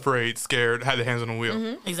just afraid, scared, had their hands on the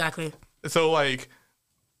wheel. Exactly. So like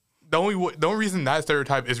the only reason that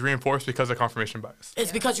stereotype is reinforced because of confirmation bias.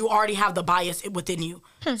 It's because you already have the bias within you.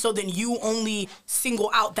 So then you only single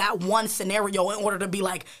out that one scenario in order to be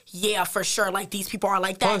like, yeah, for sure, like these people are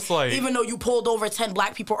like that. Plus, like- even though you pulled over 10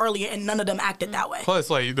 black people earlier and none of them acted that way. Plus,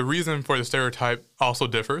 like the reason for the stereotype also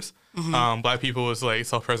differs. Black people is like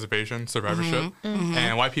self-preservation, survivorship,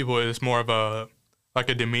 and white people is more of a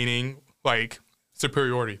demeaning like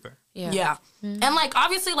superiority thing. Yeah. And like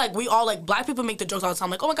obviously like we all like black people make the jokes all the time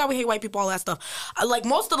like, oh my god, we hate white people, all that stuff. Like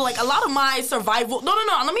most of the like a lot of my survival no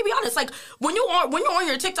let me be honest, like when you're on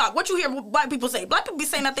your TikTok, what you hear black people say? Black people be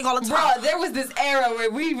saying that thing all the time. Bro, there was this era where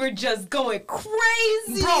we were just going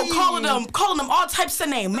crazy. Bro, calling them all types of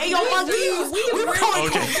names. Mayo monkeys. We were going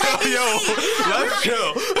crazy. Yo, let's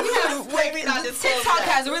chill. TikTok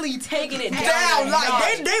has really taken it Down, down.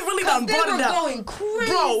 like they really done They brought were it up. going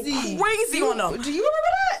crazy. Bro, crazy on them. Do you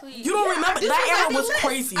remember that? You don't remember? That era was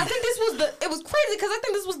crazy. I think it was crazy because I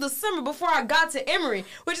think this was the summer before I got to Emory,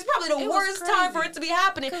 which is probably the worst time for it to be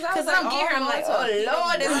happening. Because I'm getting here, I'm like, oh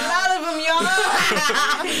Lord, there's a lot of them,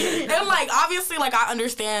 y'all. And like obviously, like I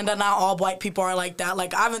understand that not all white people are like that.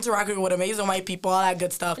 Like I've interacted with amazing white people, all that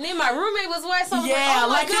good stuff. And then my roommate was white, so I was Yeah, like, oh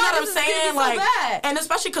my like God, you know what I'm this is getting saying? so Like, bad. and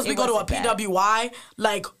especially because we go to a wasn't bad. PWI,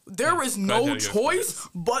 like there is no Prejudice. choice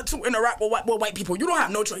but to interact with white people. You don't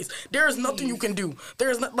have no choice. There is nothing you can do. There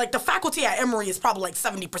is like the faculty at Emory is probably like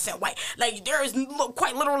 70% white. Like there is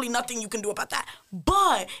quite literally nothing you can do about that.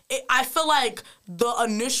 But I feel like the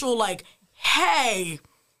initial like, hey,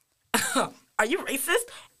 are you racist?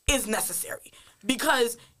 Is necessary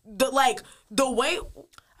because the way.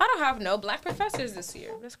 I don't have no black professors this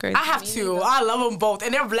year. That's crazy. I have two. I love them both,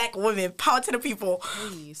 and they're black women. Power to the people.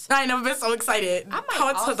 Please. I ain't never been so excited.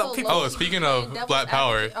 Power to the people. Oh, speaking of Black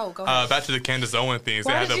Power, go ahead. back to the Candace Owens things.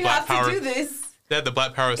 Why They had did the you Black have Power. to do this? They had the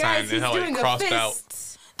Black Power sign Guys, and he's how doing it a crossed out.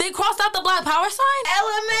 fist. They crossed out the black power sign?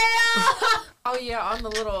 LMAO! Oh yeah, on the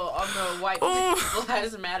white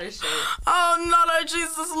Lives Matter shit. Oh, no, Lord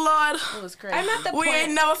Jesus, Lord. It was crazy. I'm at the We point.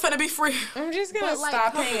 ain't never finna be free. I'm just gonna But, like,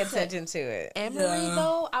 stop come paying on, attention to it. Emily,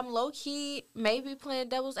 though, I'm low key maybe playing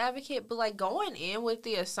devil's advocate, but like going in with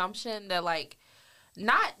the assumption that like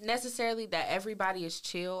not necessarily that everybody is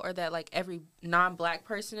chill or that like every non-black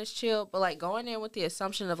person is chill, but like going in with the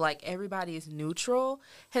assumption of like everybody is neutral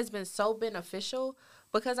has been so beneficial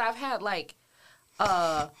because I've had like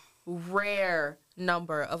a rare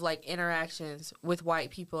number of like interactions with white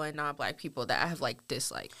people and non-black people that I have like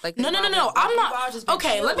disliked. Like No. I'm not.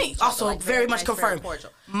 Okay, let me also very much confirm.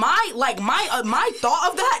 My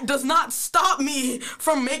thought of that does not stop me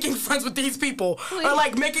from making friends with these people or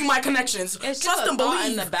like making my connections. It's just Trust a and thought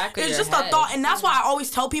believe. in the back of It's your just a head. thought, and that's why I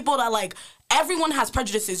always tell people that like everyone has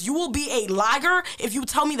prejudices. You will be a liar if you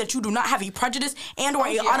tell me that you do not have a prejudice and or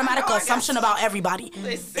an automatic assumption about everybody.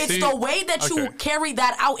 It's See, the way that you okay. carry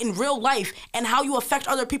that out in real life and how you affect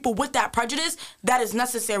other people with that prejudice that is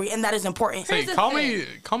necessary and that is important. Hey, the call thing.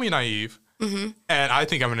 me naive, and I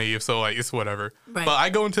think I'm naive, so like it's whatever. Right. But I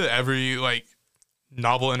go into every like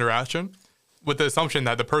novel interaction with the assumption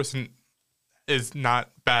that the person is not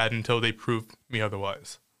bad until they prove me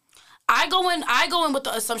otherwise. I go in with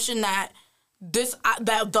the assumption that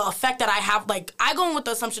that the effect that I have, like, I go in with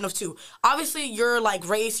the assumption of two. Obviously, your, like,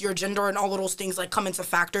 race, your gender, and all of those things, like, come into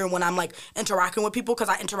factor when I'm, like, interacting with people because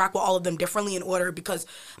I interact with all of them differently in order because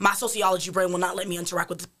my sociology brain will not let me interact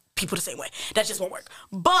with people the same way. That just won't work.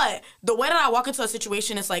 But the way that I walk into a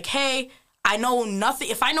situation is like, hey, I know nothing.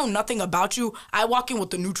 If I know nothing about you, I walk in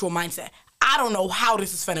with the neutral mindset. I don't know how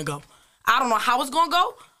this is finna go. I don't know how it's gonna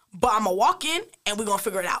go, but I'm gonna walk in and we're gonna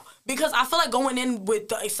figure it out. Because I feel like going in with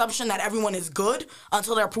the assumption that everyone is good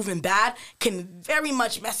until they're proven bad can very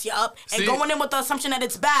much mess you up. And See, going in with the assumption that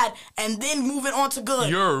it's bad and then moving on to good.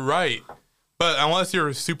 You're right, but unless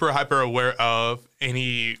you're super hyper aware of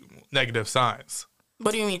any negative signs.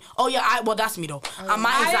 What do you mean? Oh yeah, well that's me though.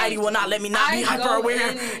 My anxiety will not let me not be I hyper go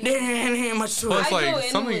aware. in- There ain't much to Plus, it. I like, go in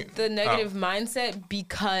something- with the negative mindset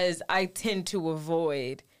because I tend to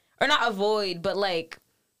avoid, or not avoid, but like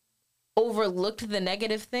overlooked the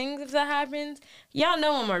negative things if that happens. Y'all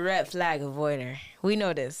know I'm a red flag avoider. We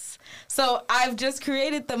know this. So I've just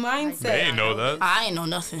created the mindset. They ain't know that. I ain't know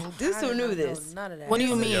nothing. This who knew this. None of that. What do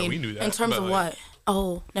you mean? Yeah, we knew that, In terms but, of like- what?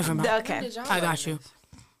 Oh, never mind. Okay. I got you.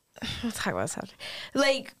 We'll talk about this after.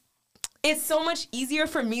 Like, it's so much easier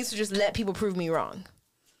for me to just let people prove me wrong.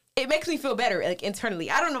 It makes me feel better, like,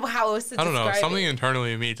 internally. I don't know how else to I don't know. describe Something it.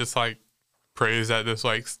 internally in me just like prays that this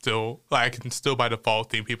like still like I can still by default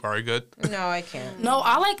think people are good. No, I can't. No,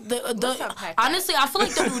 I like the unpack that. honestly. I feel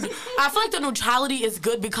like the neutrality is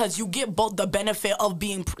good because you get both the benefit of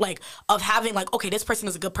being like of having like, okay, this person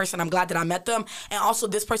is a good person. I'm glad that I met them, and also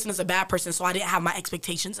this person is a bad person, so I didn't have my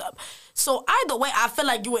expectations up. So either way, I feel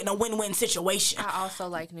like you're in a win-win situation. I also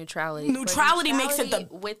like neutrality. Neutrality makes it the-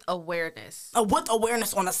 with awareness. With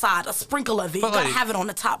awareness on the side, a sprinkle of it. You But, gotta like- have it on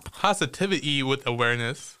the top. Positivity with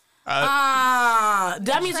awareness. That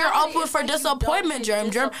means you're Neutrality open is for like you disappointment,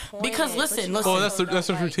 don't Germ. get Because disappointed, listen, but you listen. Well, that's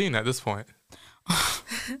a routine at this point.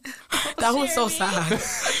 That was so sad.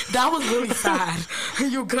 That was really sad.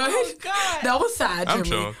 You good? Oh, God. That was sad, I'm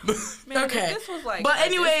Jeremy. chilling. Man, Okay. This was like But a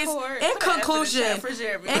anyways, Discord. in Put an F in the conclusion, chat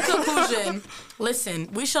for Jeremy. listen,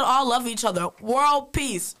 we should all love each other. World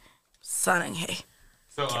peace. Son, hey.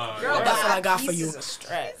 So, That's all I got for you. This is a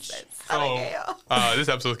stretch. this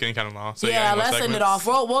episode's getting kind of long. So Yeah, any more let's end it segments?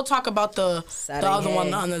 off. We'll talk about the other one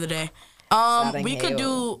Sarang. another day. We could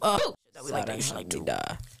do that we like that you should like do.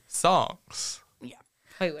 Songs.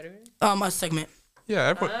 Wait, what are we? A segment. Yeah,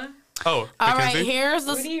 everyone. Oh, All right, Mackenzie? here's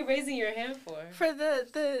What are the. you raising your hand for? For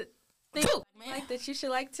the thing like that you should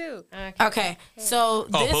like too. Okay, so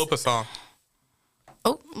Oh, this. pull up a song.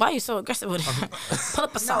 Oh, why are you so aggressive with it? Pull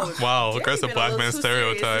up a song. Wow, aggressive black man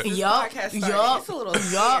stereotype. Yup, yup,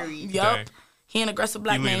 yup. Dang. He an aggressive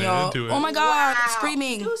black You man, leaning y'all. into it. Oh my God,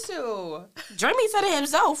 screaming. Dusu. Jeremy said it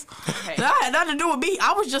himself. That had nothing to do with me.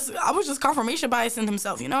 I was just confirmation bias in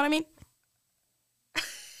himself. You know what I mean?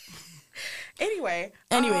 Anyway,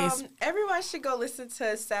 Anyways. everyone should go listen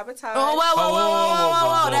to Sabotage. Oh,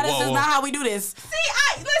 whoa. That is whoa, just whoa. not how we do this.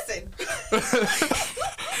 See, listen.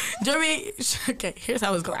 Jeremy, okay, here's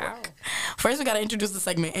how it's going to work. First, we got to introduce the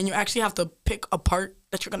segment, and you actually have to pick a part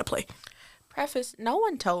that you're going to play. Preface, no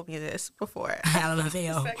one told me this before.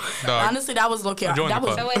 LMFAO. No, Honestly, that was low-key. I'm joining That the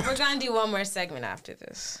was club. So wait, we're gonna do one more segment after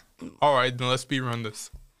this. all right, then let's run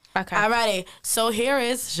this. Okay. Alrighty, so here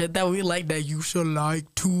is shit that we like that you should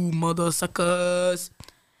like too, mother suckers.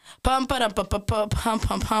 Pum pum pum pum pum pum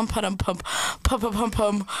pum pum pum pum pum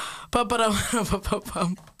pum pum pum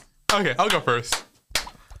pum. Okay, I'll go first.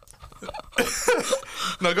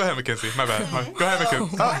 No, go ahead, Mackenzie. My bad. Go ahead,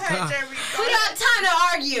 Mackenzie. Go ahead, Jeremy. We got time to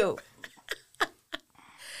argue.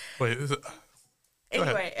 Wait, is it? Go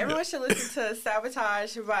Anyway, ahead. everyone should listen to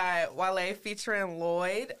Sabotage by Wale featuring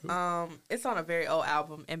Lloyd. It's on a very old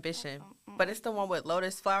album, Ambition. But it's the one with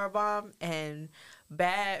Lotus Flower Bomb and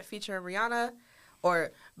Bad featuring Rihanna.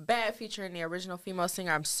 Or Bad featuring the original female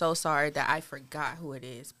singer. I'm so sorry that I forgot who it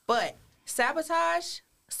is. But Sabotage,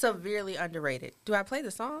 severely underrated. Do I play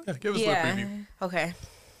the song? Yeah, give us a little preview. Okay.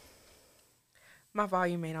 My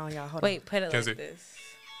volume ain't on, y'all. Hold Wait, put it Kenzie. like this.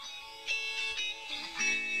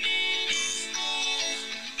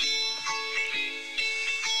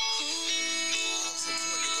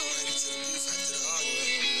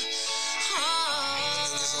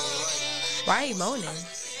 Why are you moaning?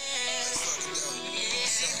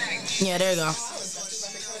 Yeah, there you go.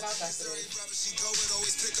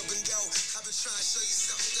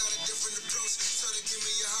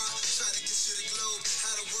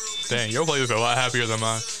 Dang, your playlist a lot happier than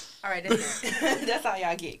mine. All right, that's it. That's all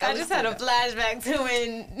y'all get. Go I just listen had a to it. flashback to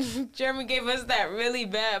when Jeremy gave us that really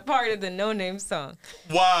bad part of the No Name song.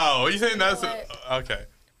 Wow, you saying that's what? okay?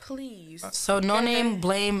 Please. So no name,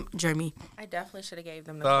 blame Jeremy. I definitely should have gave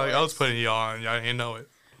them the I was chorus. putting you on. Y'all didn't know it.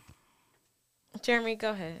 Jeremy,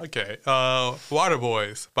 go ahead. Okay. Water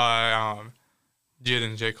Boys by Jid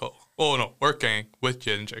and J Cole. Oh no, Earth Gang with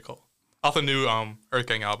Jid and J Cole. Off the new Earth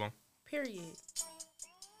Gang album. Period.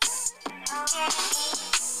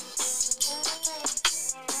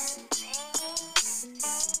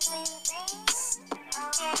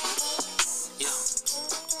 Yeah.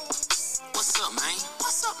 What's up, man?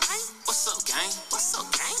 What's up, man? What's up, gang? What's up,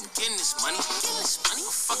 gang? Getting this money. Getting this money.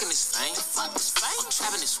 I'm fucking this fame. Fuck this fame. I'm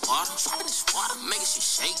trapping this water. Trapping this water. Making shit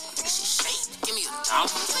shake. Making shit shake. Give me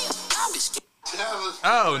 $1. Give me $1. Bitch, get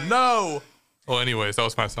Oh no. Well, anyways, that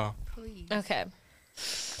was my song. Okay.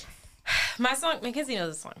 My song, Mackenzie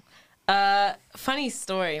knows the song. Funny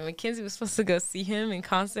story. Mackenzie was supposed to go see him in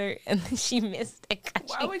concert, and then she missed it because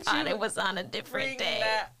Why she would thought you it was on a different Bring day.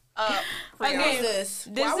 that up. Okay, Brianna. this?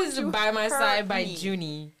 This Why would is you By My hurt Side by me?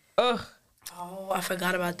 Junie. Ugh. Oh, I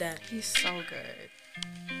forgot about that. He's so good.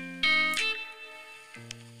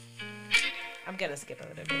 I'm gonna skip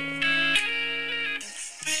over the bit.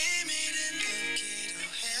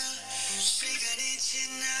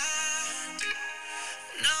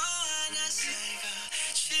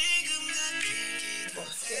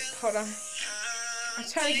 Hold on. I'm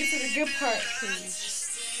trying to get to the good part, please.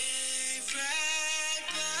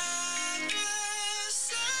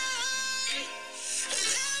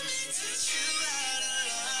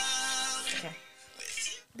 Okay.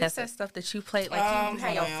 That's That's that it. stuff that you played, like you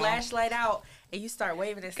had your hold on. flashlight out and you start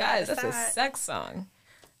waving it Guys, side that's to a side. sex song.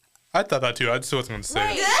 I thought that too. I just wasn't gonna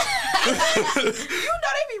say it. You know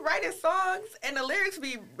they be writing songs and the lyrics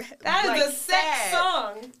be That is like, a sex sad.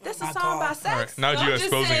 song. That's Oh a my song God. about sex. All right, now I'm you're just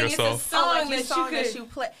exposing saying yourself. It's a song, Like that, the song you that could. you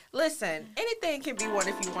play. Listen, anything can be one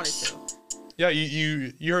if you wanted to. Yeah,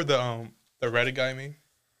 you heard the Reddit guy, I mean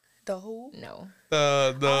The who? No.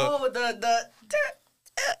 the Oh, the.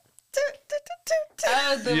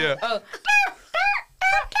 Oh, the, Yeah. oh.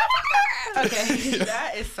 Okay.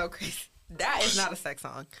 That is so crazy. That is not a sex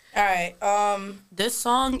song. All right. This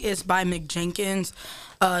song is by Mick Jenkins.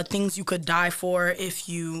 Things you could die for if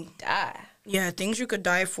you. Die. Yeah, things you could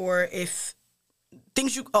die for if.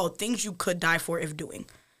 Things you could die for if doing.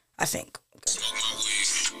 I think. smoke my weed.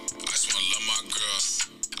 I just wanna love my girl.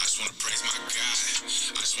 I just wanna praise my God.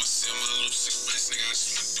 I just wanna send my little cigarettes, nigga. I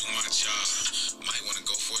just wanna do my job. Might wanna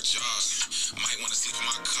go for a jog. Might wanna sleep in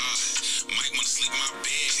my car. Might wanna sleep in my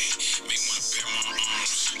bed. Make wanna bear my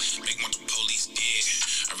arms. Make want the police dead.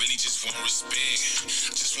 I really just want respect.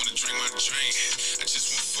 I just wanna drink my drink. I just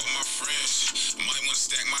wanna fuck my friends. I might wanna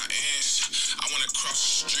stack my ends. I wanna cross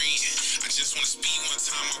the street. I just wanna speed one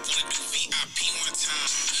time. I wanna do VIP one time.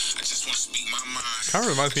 I just wanna speak my mind. kind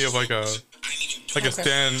of reminds me of like a I ain't even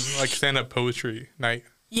do stand up poetry night.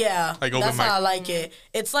 Yeah, Like open that's mic. how I like it.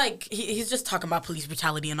 It's like he's just talking about police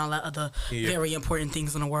brutality and all that other Yeah. very important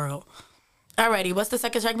things in the world. Alrighty, what's the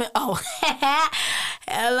second segment? Oh,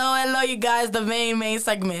 Hello, you guys. The main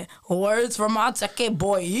segment. Words from our techie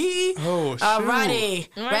boy. Oh, shoot. Alrighty.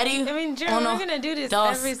 Ready? I mean, Jeremy, we're gonna do this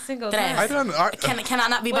every single time. I don't. Can I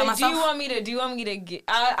not be by Wait, myself? do you want me to?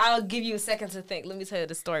 I'll give you a second to think. Let me tell you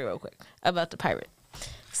the story real quick about the pirate.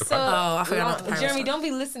 So, I forgot about the pirate Jeremy, story. don't be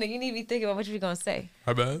listening. You need to be thinking about what you're gonna say.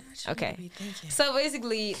 My bad. Okay. So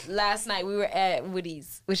basically, last night we were at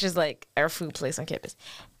Woody's, which is like our food place on campus,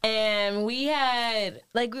 and we had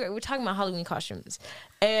like we were talking about Halloween costumes,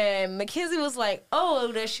 and Mackenzie was like,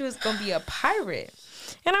 "Oh, that she was gonna be a pirate."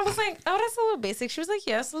 And I was like, oh, that's a little basic. She was like,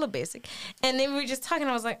 yeah, it's a little basic. And then we were just talking.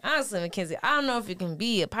 I was like, honestly, Mackenzie, I don't know if you can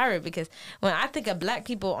be a pirate because when I think of black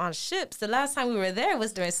people on ships, the last time we were there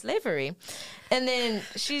was during slavery. And then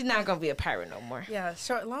she's not going to be a pirate no more. Yeah,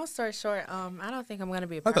 long story short, I don't think I'm going to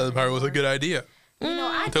be a I pirate. thought the pirate was a good idea You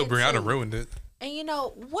know, I until did Brianna too. ruined it. And you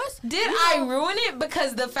know, Did I ruin it?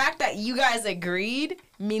 Because the fact that you guys agreed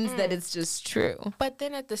means that it's just true. But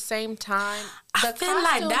then at the same time, I the feel like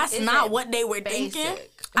costume that's isn't not what they were basic. thinking.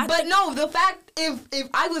 But no, the fact if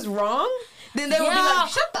I was wrong, then they would be like,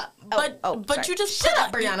 shut up. But sorry. you just shut put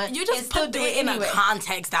up, Brianna. You just and still put do it it in anyway. a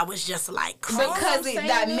context that was just like crazy. Because saying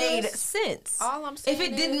that is- made sense. All I'm if saying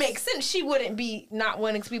it didn't is- make sense, she wouldn't be not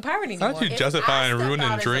wanting to be pirate anymore. Not you If justifying I step ruining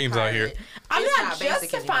out as a dreams out here. pirate, I'm it's not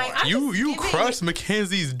basic justifying. anymore. I'm You just giving- crushed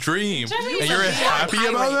Mackenzie's dream, Jeremy, and you're to be a happy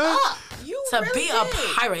about pirate. that? You to really be a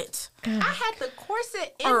did. pirate. I had the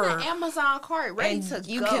corset in Er. the Amazon cart ready And to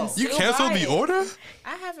you go. can You Still canceled buy the it. order?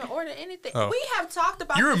 I haven't ordered anything. Oh. We have talked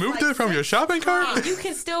about You this, removed like, it from your 6 shopping cart? times. You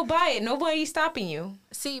can still buy it. Nobody's stopping you.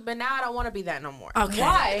 See, but now I don't want to be that no more. Okay.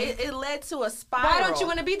 Why? It led to a spiral. Why don't you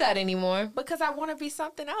want to be that anymore? Because I want to be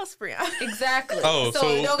something else, Brianna. Exactly. Oh, so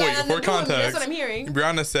it don't got wait, nothing for to do with me. That's context, what I'm hearing.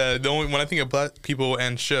 Brianna said, when I think of black people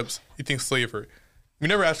and ships, you think slavery. We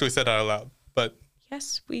never actually said that out loud, but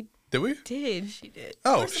Yes, we did we? did. She did.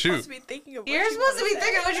 Oh, We're shoot. supposed to be thinking of what You're you supposed to wanna be say.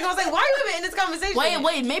 thinking what you're gonna say. Why are you even in this conversation?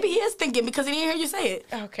 Wait, maybe he is thinking because he didn't hear you say it.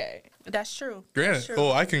 Okay. That's true. Granted. That's true.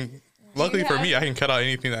 Oh, I can. Luckily for have- me, I can cut out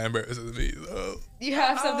anything that embarrasses me. So. You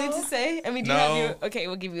have something to say? I mean, do you No. have your... Okay,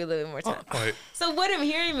 we'll give you a little bit more time. Wait. So what I'm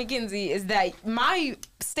hearing, Mackenzie, is that my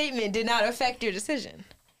statement did not affect your decision.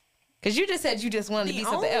 Because you just said you just wanted to The be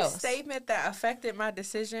something only else. statement that affected my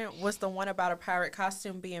decision was the one about a pirate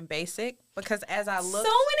costume being basic. Because as I So looked,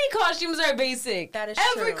 many costumes are basic. That is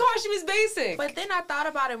Every true. costume is basic. but then I thought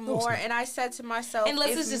about it more, and I said to myself, Unless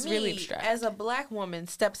if it's just me, really abstract. as a black woman,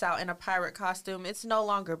 steps out in a pirate costume, it's no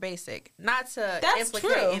longer basic. Not to That's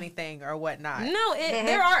implicate true. anything or whatnot. no,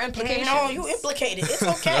 there are implications. No, you implicated. It's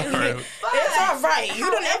okay. Right. It's all right. You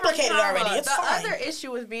done However, implicated Tara, already. It's the fine. other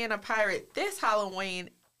issue with being a pirate this Halloween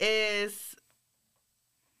is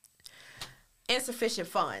insufficient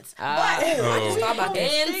funds. Ah. But I just Oh. thought about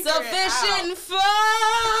this. Insufficient I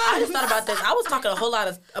funds. just thought about this. I was talking a whole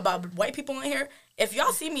lot about white people in here. If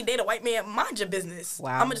y'all see me date a white man, mind your business.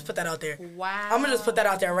 Wow. I'm gonna just put that out there. Wow. I'm gonna just put that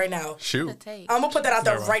out there right now. Shoot. I'm gonna put that out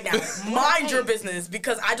there Never right mind. now. Mind your business,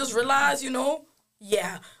 because I just realized,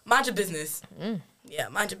 yeah, mind your business. Yeah,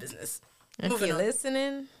 mind your business. If Moving you're on.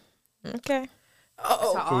 listening, okay. To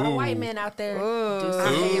all the Ooh. white men out there,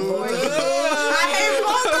 I hate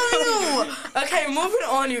both of you. Okay, moving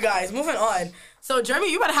on, you guys. Moving on. So,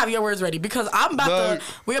 Jeremy, you better have your words ready because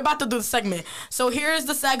we're about to do the segment. So here's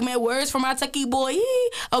the segment, words from our techie boy.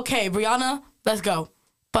 Okay, Brianna, let's go.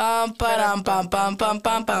 Bum ba-dum bum bum bum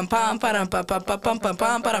bum bum bum ba-dum bum bum bum bum bum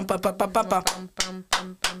bum ba-dum bum bum bum bum bum.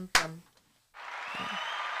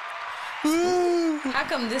 How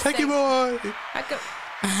come this Techie boy. How come,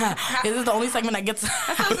 Is this the only segment that gets?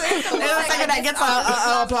 how Is the segment that gets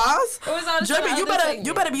applause? It was on Jeremy, some you other better segment.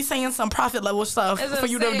 you better be saying some profit level stuff That's what for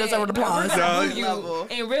I'm you to saying. deserve the applause. We're gonna No. boo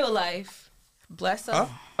you in real life, bless them. Huh?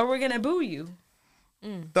 or we're gonna boo you.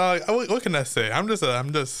 Dog, what can I say? I'm just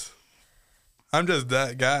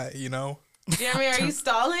that guy, you know. Jeremy, are you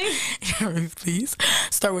stalling? Jeremy, please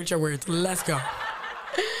start with your words. Let's go.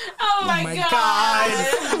 Oh my, my god.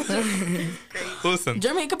 Listen,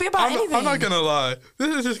 Jeremy, it could be about anything. I'm not gonna lie.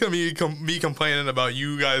 This is just gonna be me complaining about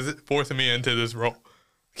you guys forcing me into this role.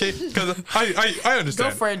 Okay, because I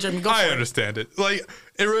understand. Go for it, Jeremy. Go I for it. understand it. Like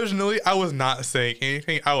originally, I was not saying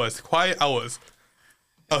anything. I was quiet. I was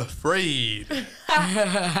afraid.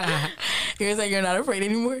 You're saying you're not afraid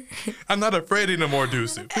anymore? I'm not afraid anymore,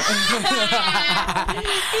 Dusu. He's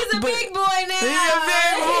a big boy now. I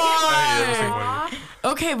hate every single one of you.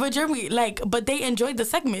 Okay, but Jeremy, but they enjoyed the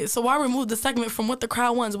segment, so why remove the segment from what the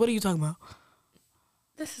crowd wants? What are you talking about?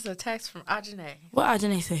 This is a text from Ajane. What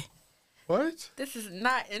Ajane say? What? This is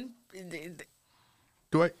not in.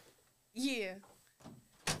 Do I? Yeah.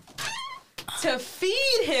 To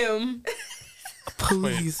feed him.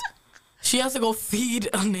 Please. She has to go feed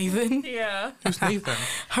Nathan. Yeah. Who's Nathan?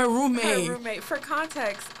 Her roommate. Her roommate. For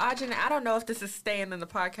context, Ajane, I don't know if this is staying in the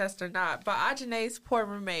podcast or not, but Ajane's poor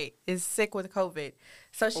roommate is sick with COVID.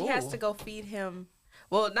 So she has to go feed him.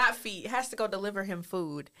 Well, not feed. Has to go deliver him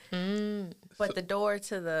food. But the door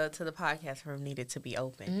to the podcast room needed to be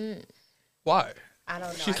open. Why? I don't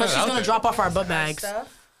know. She's I Because she's out going there. to drop off our book bags.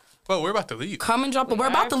 stuff. Well, we're about to leave. Come and drop it. We're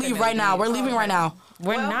about to leave right now. We're leaving right now.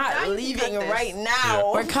 We're Well, now not you leaving got this. right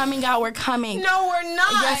now. We're coming out. We're coming. No, we're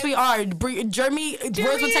not. Yes, we are. Jeremy,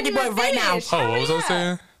 where's the techie boy right now? Oh, what was I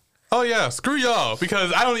saying? Oh, yeah. Screw y'all.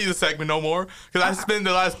 Because I don't need this segment no more. Because I spent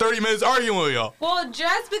the last 30 minutes arguing with y'all. Well,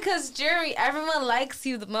 just because, Jeremy, everyone likes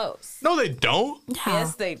you the most. No, they don't.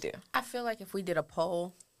 Yes, they do. I feel like if we did a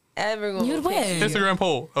poll, Everyone You'd would pick win. you. Instagram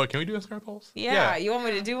poll. Oh, can we do Instagram polls? Yeah. You want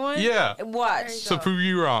me to do one? Yeah. Watch. So prove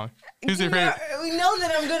you wrong. Who's your favorite? We know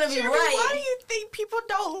that I'm gonna be Jeremy, why do right. you think people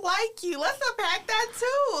don't like you? Let's unpack that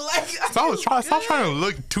too. Like, Stop trying to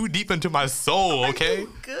look too deep into my soul, okay?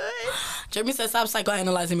 good. Jeremy said, stop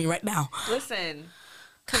psychoanalyzing me right now. Listen,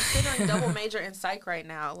 considering double major in psych right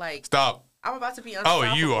now, like Stop. I'm about to be Oh,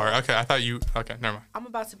 unstoppable. you are. Okay, I thought you. Okay, never mind. I'm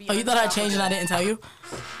about to be. Oh, you thought I changed and I didn't tell you?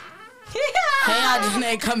 Hey,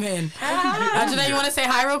 Ajane, come in. Ajane, you want to say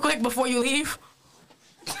hi real quick before you leave?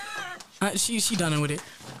 She done it with it.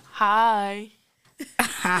 Hi.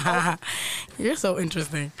 You're so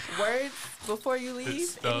interesting. Words before you leave.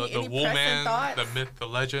 It's the any pressing woman, thoughts? the myth, the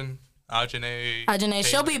legend, Ajane. Ajane,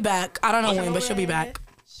 she'll be back. I don't know when, but she'll be back.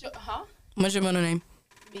 Huh? What's your middle name?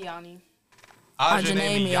 Biani.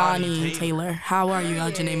 Ajane Miani Taylor. How are you,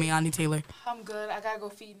 Ajane Miani Taylor? I'm good. I gotta go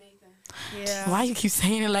feed Nathan. Yeah. Why you keep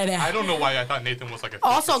saying it like that? I don't know why I thought Nathan was like a.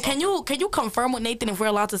 Also, fish or can you confirm with Nathan if we're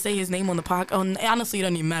allowed to say his name on the podcast? Oh, honestly, it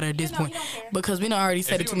doesn't even matter at this point he don't care. because we done already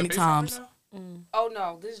said something. it too many Is he on the times. FaceTime right now? Oh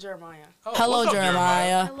no, this is Jeremiah. Oh, Hello, what's up,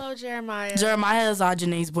 Jeremiah. Hello, Jeremiah. Jeremiah is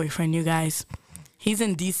Ajane's boyfriend, you guys. He's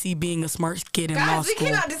in DC being a smart kid in law Guys, we school.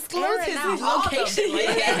 cannot disclose Airing his out all the location.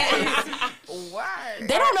 Word.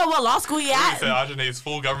 They don't know what law school he He at. said Ajane's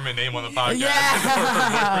full government name on the podcast.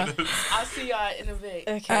 Yeah. I'll see y'all in a bit.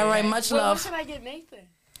 Okay. All right, much Well, what love. should I get Nathan?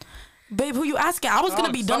 Babe, who you asking? I was going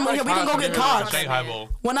to be done with here. We can go get Cox. Shanghai Bowl.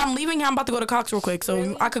 When I'm leaving here, I'm about to go to Cox real quick,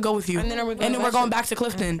 so I could go with you. And then are we going we're back going to- back to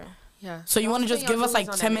Clifton. Yeah. So you want to just give us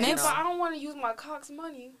like 10 minutes? But I don't want to use my Cox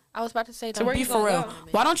money. I was about to say. So where Be you for gonna real. go?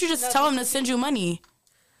 Why don't you just tell him to send you money?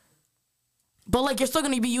 But like you're still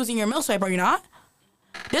gonna be using your mill swipe, are you not?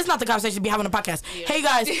 This is not the conversation to be having a podcast. Hey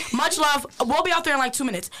guys, much love. We'll be out there in like 2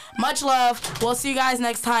 minutes. Much love. We'll see you guys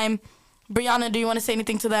next time. Brianna, do you want to say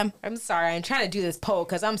anything to them? I'm sorry. I'm trying to do this poll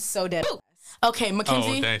because I'm so dead. Okay, Oh,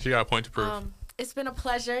 Mackenzie. dang. She got a point to prove. It's been a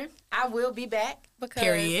pleasure. I will be back because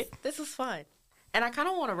Period. this was fun, and I kind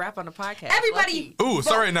of want to wrap on the podcast. Everybody, Low-key. Ooh,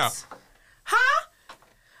 start right now. Huh?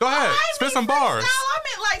 Go ahead. I Spit mean some bars. freestyle. I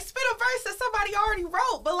meant like spit a verse that somebody already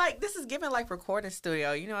wrote, but like this is giving like recording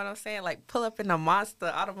studio. You know what I'm saying? Like pull up in the monster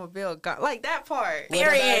automobile, like that part.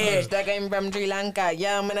 Period. That came from Sri Lanka.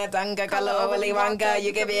 Yamanatanga, Kalo, Willy Wonka.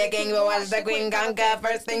 You could be a king, but watch the queen conquer.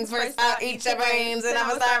 First things first, I'll eat your brains. And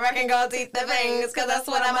I'ma start wrecking gold teeth the fangs. Cause that's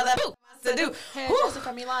what I'm to do. Hey, Whew. Joseph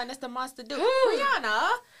Milan, that's the monster dude. Rihanna,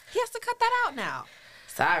 he has to cut that out now.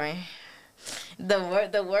 Sorry. The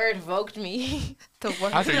word evoked me. The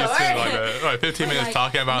word. I think you spent like 15 minutes Like,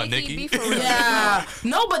 talking about Nikki, Nikki. be for real. Yeah.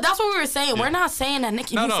 No, but that's what we were saying. We're not saying that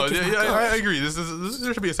Nicki No, Music is not good. I agree.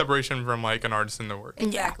 There should be a separation from like an artist and their work.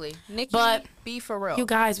 Exactly. Nikki, But- be for real. You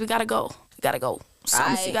guys, we gotta go. So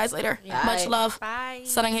I'll see you guys later. Much love. Bye.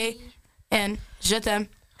 Saranghe and je t'aime.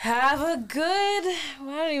 Have a good. I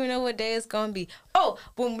don't even know what day it's gonna be. Oh,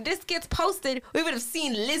 when this gets posted, we would have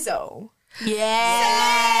seen Lizzo. Yeah.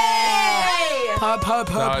 Hey. Pop, pop,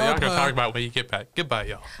 pop, Y'all pop, can pop. talk about when you get back. Goodbye,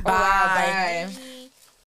 y'all. Bye.